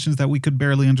these questions that we could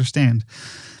barely understand.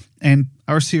 And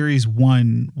our series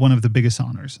won one of the biggest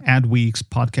honors, Adweek's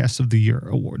Podcast of the Year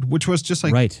Award, which was just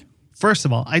first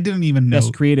of all, I didn't even know.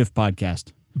 Best Creative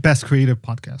Podcast.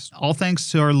 All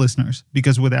thanks to our listeners,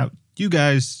 because without you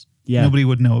guys, nobody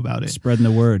would know about it. Spreading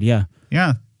the word, Yeah,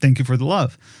 thank you for the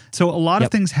love. So a lot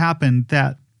of things happened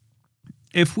that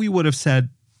if we would have said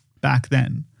back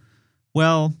then,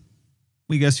 well,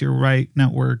 we guess you're right,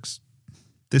 networks,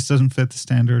 this doesn't fit the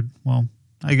standard, well,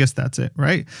 I guess that's it,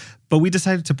 right? But we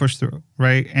decided to push through,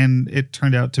 right? And it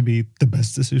turned out to be the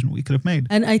best decision we could have made.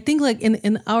 And I think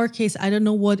in our case, I don't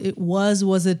know what it was.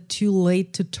 Was it too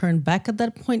late to turn back at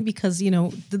that point? Because,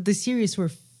 the series were,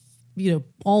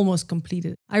 almost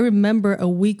completed. I remember a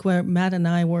week where Matt and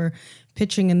I were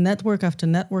pitching in network after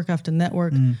network after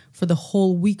network for the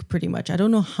whole week pretty much. I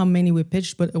don't know how many we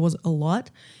pitched, but it was a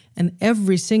lot. And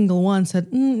every single one said,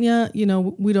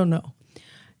 we don't know.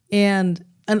 And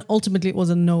ultimately it was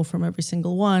a no from every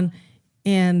single one.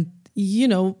 And,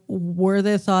 were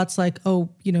there thoughts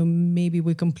maybe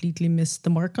we completely missed the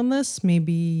mark on this?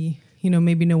 Maybe,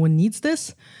 maybe no one needs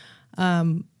this.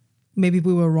 Maybe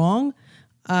we were wrong.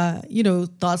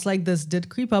 Thoughts like this did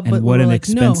creep up. And but what we an were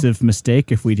expensive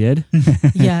mistake if we did.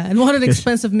 Yeah, and what an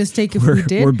expensive mistake if we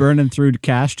did. We're burning through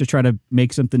cash to try to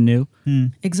make something new.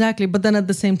 Exactly. But then at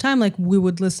the same time, we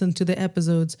would listen to the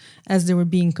episodes as they were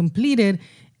being completed.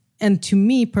 And to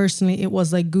me personally, it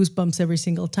was goosebumps every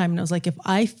single time. And I was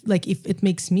if it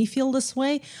makes me feel this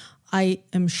way, I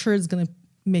am sure it's going to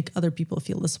make other people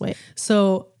feel this way.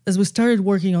 So as we started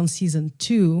working on season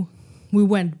 2, we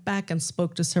went back and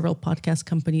spoke to several podcast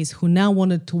companies who now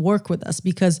wanted to work with us,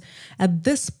 because at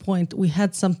this point we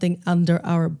had something under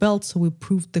our belt. So we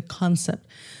proved the concept,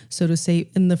 so to say.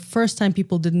 In the first time,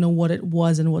 people didn't know what it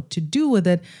was and what to do with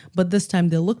it. But this time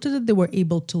they looked at it, they were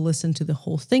able to listen to the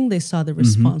whole thing. They saw the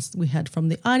response we had from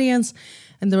the audience,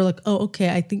 and they were like, oh,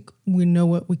 okay, I think we know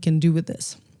what we can do with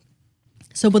this.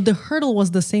 So, but the hurdle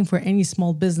was the same for any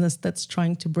small business that's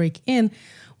trying to break in.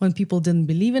 When people didn't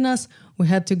believe in us, we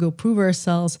had to go prove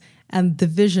ourselves, and the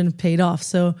vision paid off.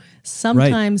 So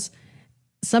sometimes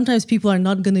people are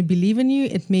not going to believe in you.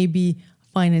 It may be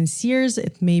financiers,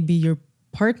 it may be your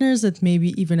partners, it may be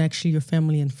even actually your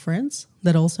family and friends.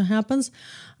 That also happens.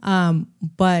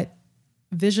 But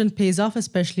vision pays off,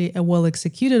 especially a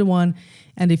well-executed one.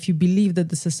 And if you believe that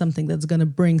this is something that's going to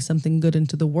bring something good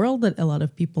into the world that a lot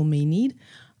of people may need,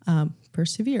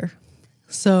 persevere.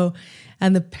 So,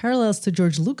 and the parallels to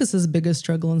George Lucas's biggest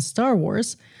struggle in Star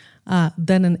Wars,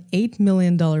 then an $8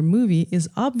 million movie is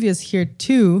obvious here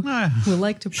too. We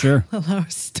like to parallel our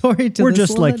story to We're this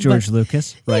just like George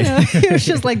Lucas, right? It's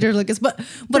just like George Lucas, but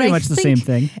Pretty I much the think same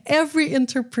thing. Every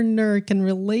entrepreneur can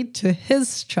relate to his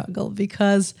struggle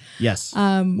because Yes.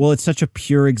 Well, it's such a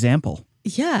pure example.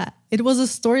 yeah, it was a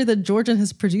story that George and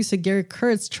his producer Gary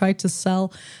Kurtz tried to sell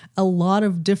to a lot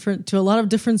of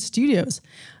different studios.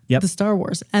 Yep. The Star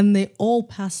Wars, and they all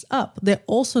passed up.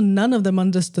 None of them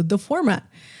understood the format.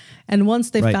 And once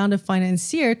they found a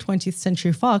financier, 20th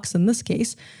Century Fox in this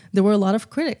case, there were a lot of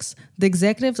critics. The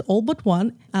executives, all but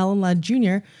one, Alan Ladd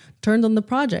Jr., turned on the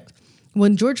project.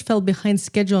 When George fell behind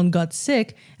schedule and got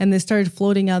sick, and they started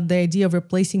floating out the idea of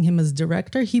replacing him as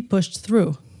director, he pushed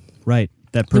through. Right.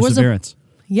 That perseverance.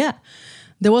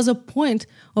 There was a point,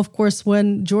 of course,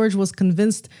 when George was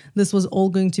convinced this was all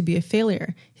going to be a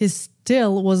failure. He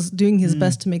still was doing his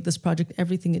best to make this project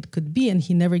everything it could be, and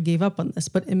he never gave up on this.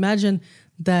 But imagine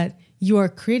that you are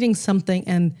creating something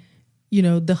and,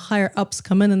 the higher ups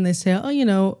come in and they say,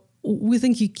 we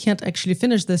think you can't actually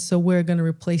finish this, so we're going to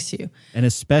replace you. And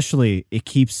especially,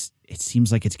 it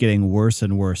seems like it's getting worse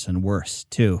and worse and worse,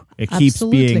 too. It keeps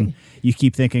being, you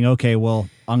keep thinking, okay, well,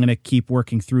 I'm going to keep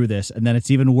working through this. And then it's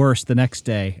even worse the next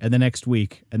day and the next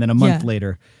week and then a month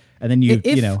later. And then you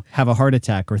have a heart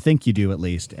attack, or think you do at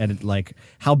least. And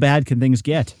how bad can things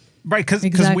get? Right, because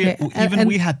Exactly.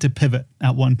 we had to pivot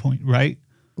at one point, right?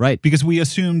 Right. Because we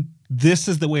assumed this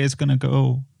is the way it's going to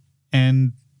go.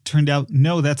 And turned out,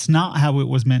 no, that's not how it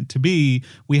was meant to be.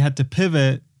 We had to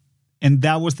pivot. And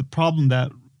that was the problem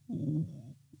that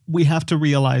we have to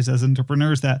realize as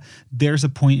entrepreneurs, that there's a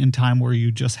point in time where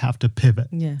you just have to pivot.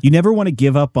 Yeah. You never want to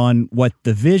give up on what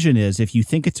the vision is if you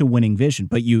think it's a winning vision,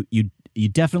 but you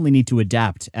definitely need to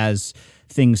adapt as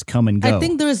things come and go. I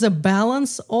think there's a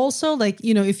balance also.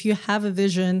 If you have a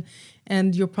vision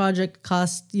and your project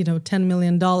costs, $10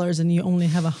 million and you only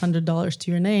have $100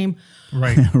 to your name,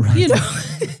 right.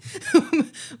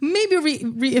 maybe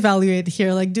reevaluate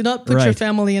here. Do not put your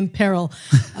family in peril.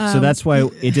 So that's why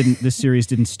this series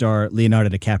didn't star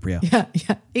Leonardo DiCaprio.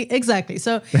 Yeah, exactly.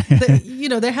 So,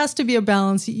 there has to be a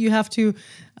balance. You have to,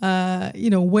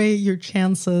 weigh your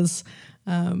chances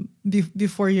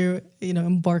before you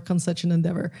embark on such an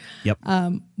endeavor. Yep.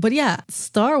 But yeah,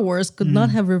 Star Wars could not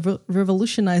have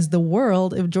revolutionized the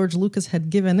world if George Lucas had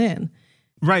given in.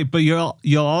 Right, but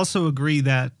you'll also agree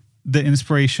that the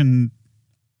inspiration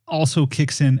also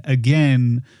kicks in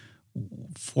again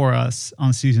for us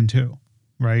on season 2,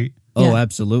 right? Oh,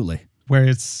 absolutely.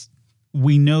 Where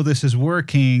we know this is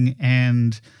working,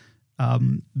 and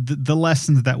the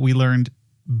lessons that we learned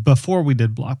before we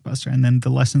did Blockbuster, and then the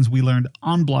lessons we learned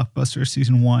on Blockbuster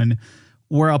season 1,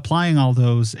 we're applying all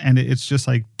those, and it's just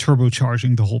like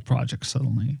turbocharging the whole project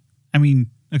suddenly. I mean,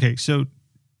 okay, so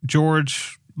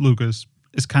George Lucas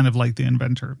is kind of like the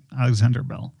inventor, Alexander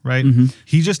Bell, right? Mm-hmm.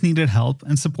 He just needed help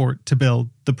and support to build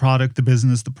the product, the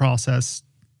business, the process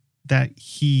that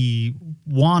he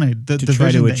wanted, the try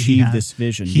vision to that he achieve had. this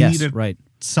vision. He Yes, needed right.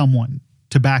 someone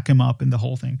to back him up in the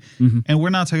whole thing. Mm-hmm. And we're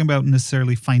not talking about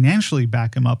necessarily financially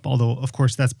back him up, although, of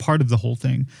course, that's part of the whole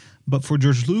thing. But for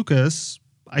George Lucas,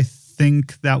 I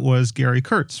think that was Gary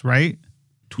Kurtz, right?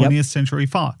 20th Century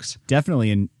Fox.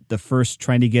 Definitely. And the first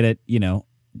trying to get it,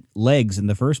 legs in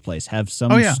the first place, have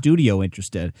some studio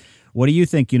interested. What do you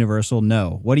think, Universal?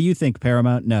 No. What do you think,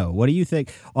 Paramount? No. What do you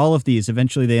think? All of these,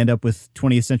 eventually they end up with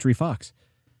 20th Century Fox.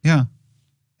 Yeah.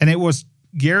 And it was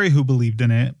Gary who believed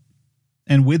in it.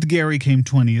 And with Gary came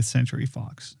 20th Century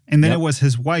Fox. And then it was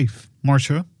his wife,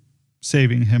 Marcia,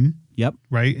 saving him. Yep.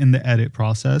 Right, in the edit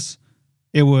process.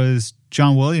 It was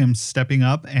John Williams stepping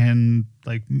up and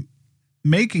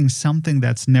making something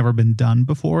that's never been done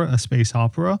before, a space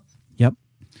opera. Yep.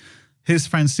 His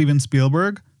friend Steven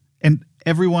Spielberg, and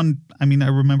everyone. I mean, I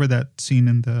remember that scene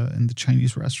in the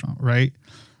Chinese restaurant, right?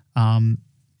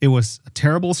 It was a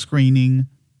terrible screening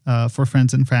for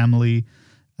friends and family.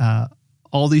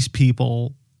 All these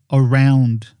people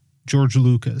around George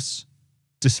Lucas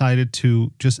decided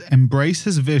to just embrace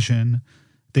his vision.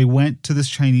 They went to this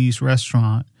Chinese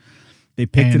restaurant. They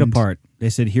picked it apart. They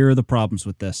said, here are the problems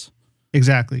with this.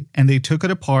 Exactly. And they took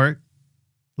it apart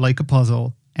like a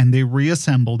puzzle, and they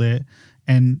reassembled it.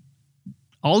 And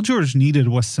all George needed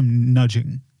was some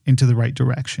nudging into the right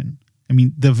direction. I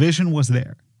mean, the vision was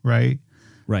there, right?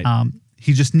 Right.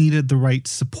 He just needed the right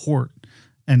support.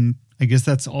 And I guess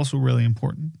that's also really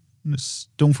important.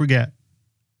 Just don't forget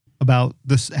about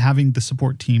this, having the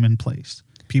support team in place.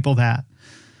 People that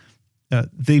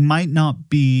they might not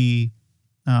be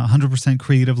 100%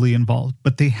 creatively involved,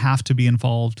 but they have to be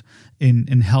involved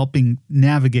in helping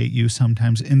navigate you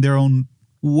sometimes in their own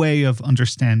way of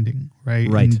understanding, right?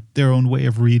 Right. In their own way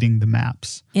of reading the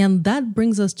maps. And that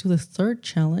brings us to the third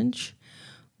challenge,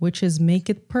 which is make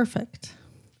it perfect.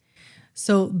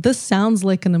 So this sounds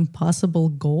like an impossible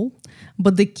goal,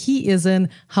 but the key is in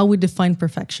how we define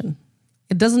perfection.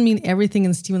 It doesn't mean everything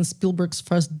in Steven Spielberg's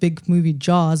first big movie,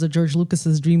 Jaws, or George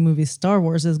Lucas's dream movie, Star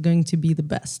Wars, is going to be the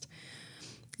best.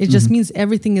 It just means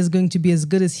everything is going to be as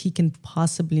good as he can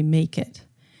possibly make it.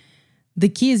 The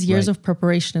key is years of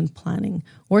preparation and planning.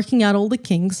 Working out all the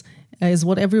kinks is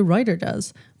what every writer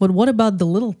does. But what about the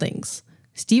little things?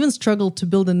 Steven struggled to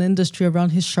build an industry around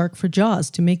his shark for Jaws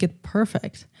to make it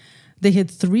perfect. They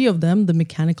had 3 of them, the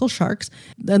mechanical sharks,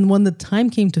 and when the time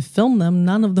came to film them,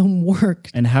 none of them worked.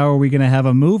 And how are we going to have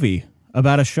a movie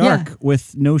about a shark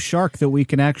with no shark that we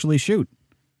can actually shoot?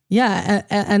 Yeah,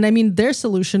 and I mean, their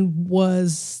solution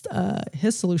was,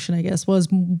 his solution, I guess, was,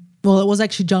 well, it was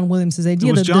actually John Williams'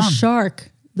 idea that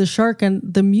the shark and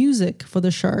the music for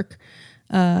the shark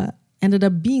ended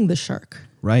up being the shark.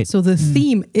 Right. So the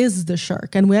theme is the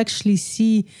shark, and we actually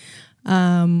see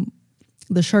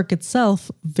the shark itself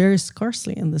very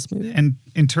scarcely in this movie. And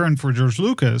in turn, for George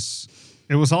Lucas,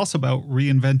 it was also about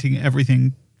reinventing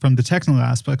everything from the technical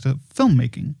aspect of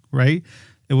filmmaking, right?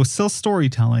 It was still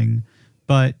storytelling,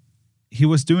 but he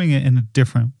was doing it in a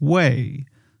different way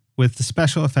with the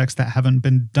special effects that haven't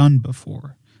been done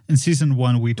before. In season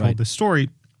 1, we told the story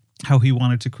how he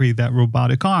wanted to create that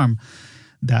robotic arm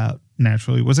that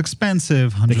naturally was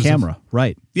expensive. The camera,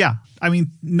 right. Yeah. I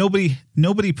mean, nobody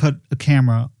put a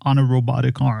camera on a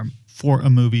robotic arm for a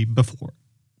movie before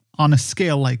on a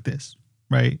scale like this,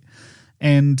 right?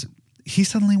 And he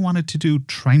suddenly wanted to do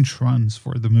trench runs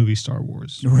for the movie Star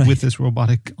Wars with this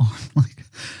robotic arm. Like,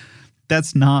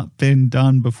 that's not been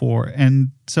done before.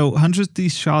 And so hundreds of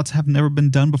these shots have never been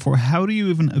done before. How do you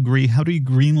even agree? How do you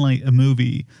greenlight a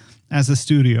movie as a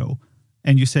studio?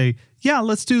 And you say, yeah,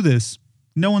 let's do this.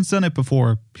 No one's done it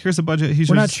before. Here's a budget.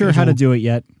 We're not sure how to do it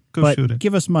yet, Go shoot it.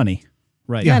 Give us money.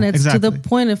 Right. Yeah, and it's exactly. to the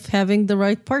point of having the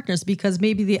right partners, because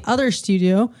maybe the other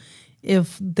studio,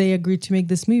 if they agreed to make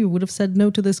this movie, would have said no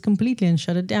to this completely and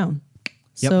shut it down.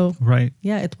 Yep. So, right.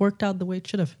 Yeah, it worked out the way it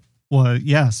should have. Well,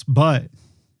 yes, but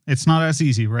it's not as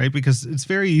easy, right? Because it's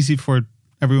very easy for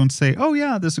everyone to say, oh,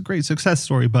 yeah, this is a great success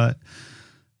story. But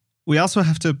we also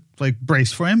have to like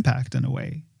brace for impact in a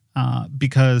way,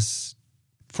 because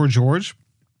for George,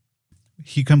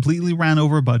 he completely ran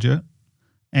over budget,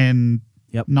 and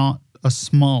not a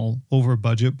small over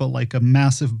budget, but like a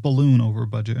massive balloon over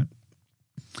budget.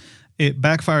 It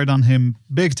backfired on him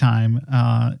big time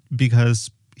because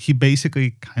he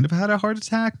basically kind of had a heart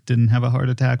attack, didn't have a heart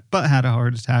attack, but had a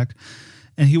heart attack.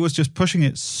 And he was just pushing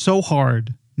it so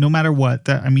hard, no matter what,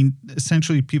 that, I mean,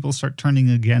 essentially people start turning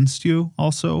against you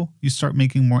also. You start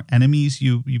making more enemies.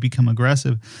 You become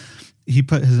aggressive. He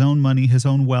put his own money, his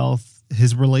own wealth,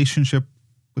 his relationship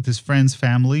with his friends,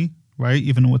 family, right?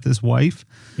 Even with his wife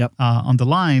on the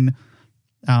line.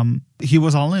 He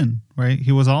was all in, right?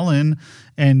 He was all in,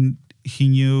 and he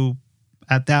knew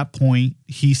at that point,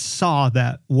 he saw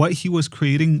that what he was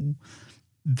creating,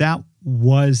 that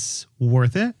was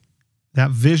worth it.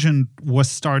 That vision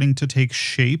was starting to take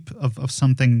shape of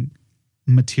something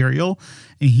material,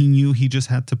 and he knew he just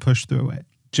had to push through it.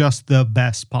 Just the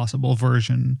best possible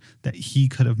version that he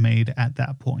could have made at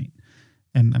that point.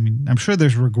 And I mean, I'm sure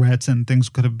there's regrets and things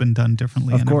could have been done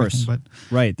differently. Of course. But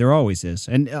right. There always is.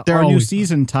 And our new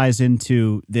season ties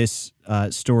into this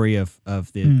story of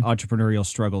the entrepreneurial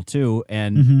struggle too.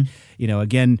 And, you know,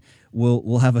 again,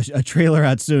 we'll have a trailer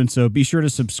out soon. So be sure to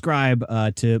subscribe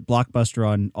to Blockbuster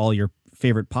on all your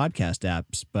favorite podcast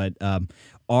apps. But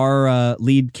our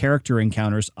lead character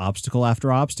encounters obstacle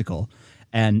after obstacle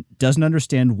and doesn't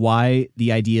understand why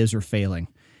the ideas are failing.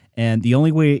 And the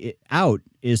only way out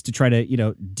is to try to, you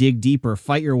know, dig deeper,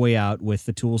 fight your way out with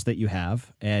the tools that you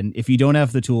have. And if you don't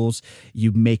have the tools,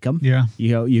 you make them. Yeah.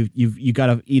 You know, you got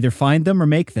to either find them or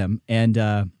make them. And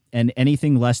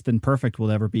anything less than perfect will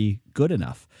never be good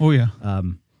enough. Oh, yeah.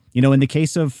 You know, in the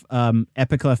case of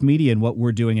Epiclef Media and what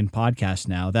we're doing in podcasts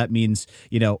now, that means,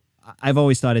 you know, I've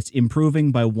always thought it's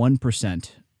improving by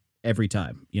 1% every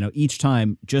time. You know, each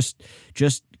time just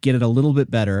get it a little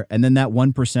bit better. And then that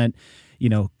 1%, you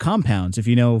know, compounds, if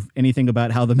you know anything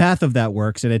about how the math of that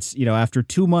works. And it's, you know, after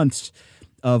 2 months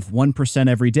of 1%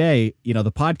 every day, you know,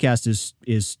 the podcast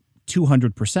is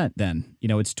 200% then. You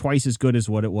know, it's twice as good as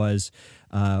what it was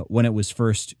when it was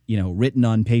first, you know, written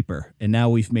on paper. And now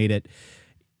we've made it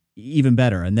even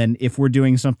better. And then if we're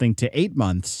doing something to 8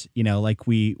 months, you know, like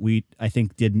we I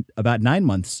think did about 9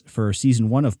 months for season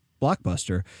 1 of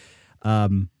Blockbuster,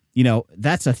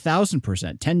 That's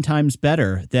 1,000%, 10 times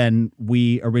better than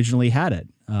we originally had it.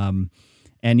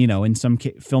 And, in some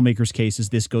filmmakers' cases,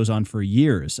 this goes on for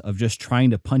years of just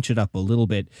trying to punch it up a little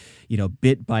bit,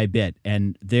 bit by bit.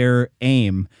 And their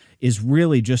aim is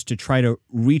really just to try to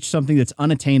reach something that's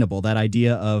unattainable, that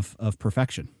idea of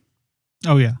perfection.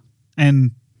 Oh, yeah.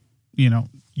 And,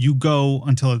 you go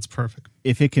until it's perfect.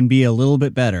 If it can be a little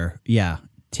bit better, yeah,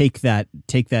 take that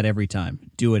every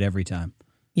time. Do it every time.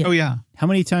 Yeah. Oh, yeah. How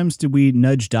many times did we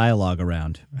nudge dialogue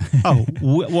around?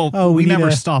 We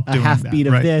never stopped doing that. A half beat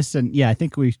of right? this, and I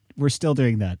think we're still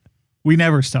doing that. We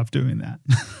never stopped doing that.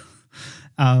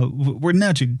 We're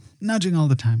nudging all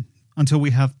the time until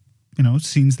we have,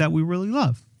 scenes that we really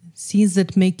love. Scenes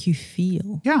that make you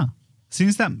feel. Yeah,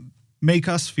 scenes that make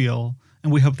us feel,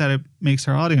 and we hope that it makes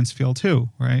our audience feel too,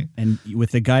 right? And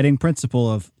with the guiding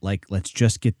principle of let's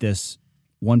just get this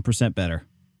 1% better.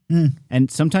 And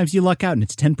sometimes you luck out and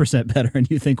it's 10% better, and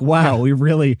you think, "Wow, we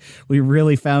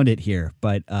really found it here."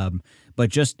 But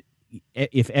just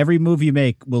if every move you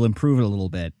make will improve it a little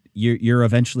bit, you're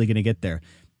eventually going to get there.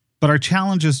 But our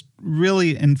challenge is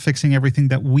really in fixing everything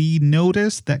that we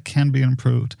notice that can be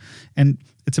improved, and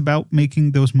it's about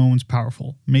making those moments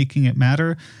powerful, making it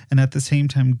matter, and at the same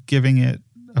time giving it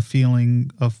a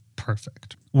feeling of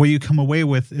perfect. What you come away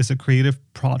with is a creative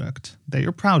product that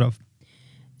you're proud of.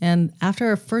 And after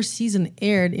our first season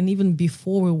aired, and even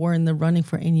before we were in the running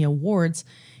for any awards,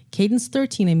 Cadence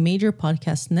 13, a major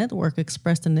podcast network,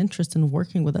 expressed an interest in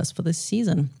working with us for this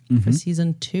season, for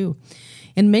season 2.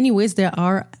 In many ways, they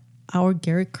are our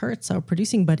Gary Kurtz, our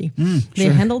producing buddy. They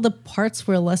handle the parts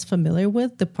we're less familiar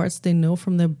with, the parts they know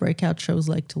from their breakout shows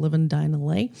like To Live and Die in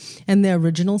LA. And the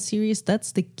original series,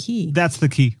 that's the key. That's the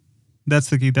key.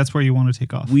 That's where you want to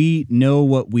take off. We know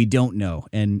what we don't know,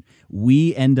 and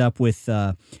we end up with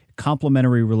a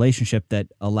complementary relationship that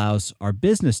allows our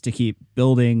business to keep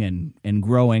building and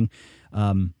growing.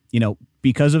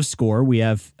 Because of SCORE, we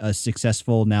have a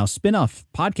successful now spin-off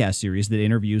podcast series that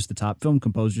interviews the top film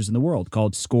composers in the world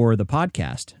called SCORE the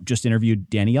Podcast. Just interviewed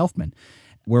Danny Elfman,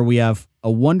 where we have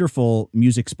a wonderful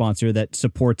music sponsor that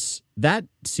supports that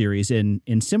series in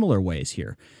similar ways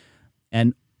here.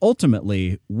 And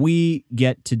ultimately, we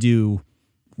get to do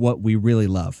what we really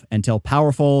love and tell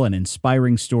powerful and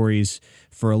inspiring stories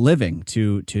for a living,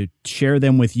 to share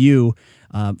them with you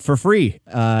for free.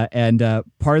 And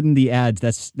pardon the ads,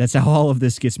 that's how all of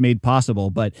this gets made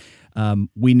possible. But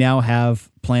we now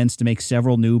have plans to make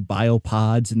several new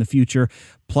biopods in the future,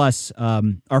 plus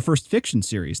our first fiction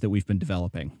series that we've been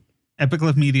developing. Epic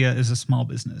Live Media is a small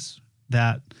business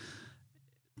that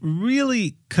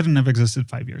really couldn't have existed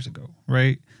 5 years ago,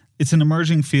 right? It's an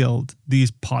emerging field,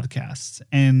 these podcasts,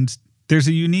 and there's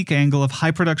a unique angle of high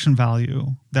production value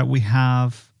that we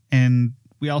have, and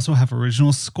we also have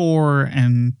original score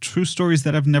and true stories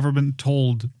that have never been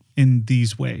told in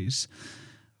these ways.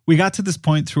 We got to this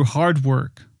point through hard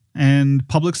work and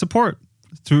public support,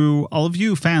 through all of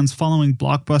you fans following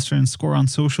Blockbuster and SCORE on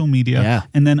social media,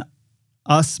 and then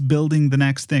us building the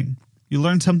next thing. You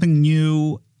learn something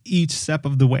new each step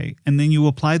of the way, and then you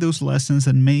apply those lessons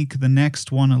and make the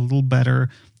next one a little better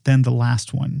than the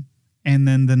last one, and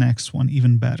then the next one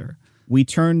even better. We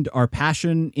turned our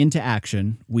passion into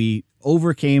action. We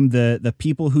overcame the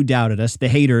people who doubted us, the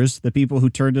haters, the people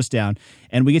who turned us down,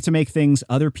 and we get to make things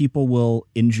other people will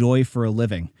enjoy for a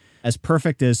living, as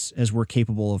perfect as we're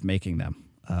capable of making them.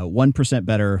 1%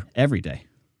 better every day.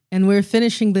 And we're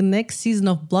finishing the next season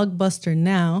of Blockbuster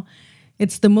now.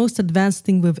 It's the most advanced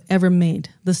thing we've ever made.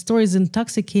 The story is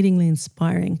intoxicatingly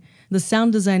inspiring. The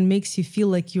sound design makes you feel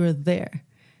like you're there.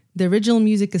 The original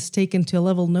music is taken to a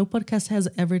level no podcast has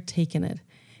ever taken it,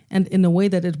 and in a way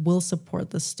that it will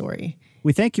support the story.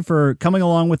 We thank you for coming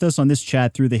along with us on this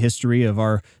chat through the history of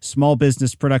our small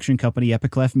business production company,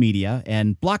 Epiclef Media,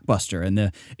 and Blockbuster, and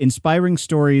the inspiring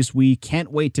stories we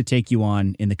can't wait to take you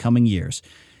on in the coming years.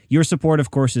 Your support,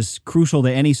 of course, is crucial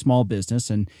to any small business,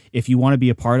 and if you want to be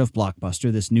a part of Blockbuster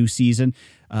this new season,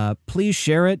 please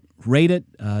share it, rate it,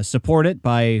 support it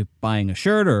by buying a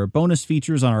shirt or bonus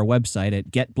features on our website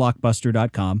at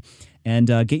getblockbuster.com, and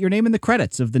get your name in the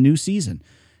credits of the new season.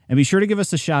 And be sure to give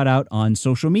us a shout out on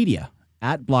social media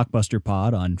at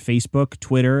BlockbusterPod on Facebook,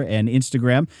 Twitter, and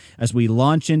Instagram as we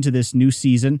launch into this new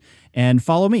season, and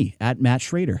follow me at Matt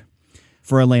Schrader.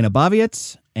 For Elena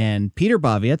Bavietz and Peter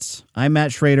Bavietz, I'm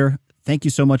Matt Schrader. Thank you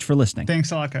so much for listening.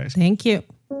 Thanks a lot, guys. Thank you.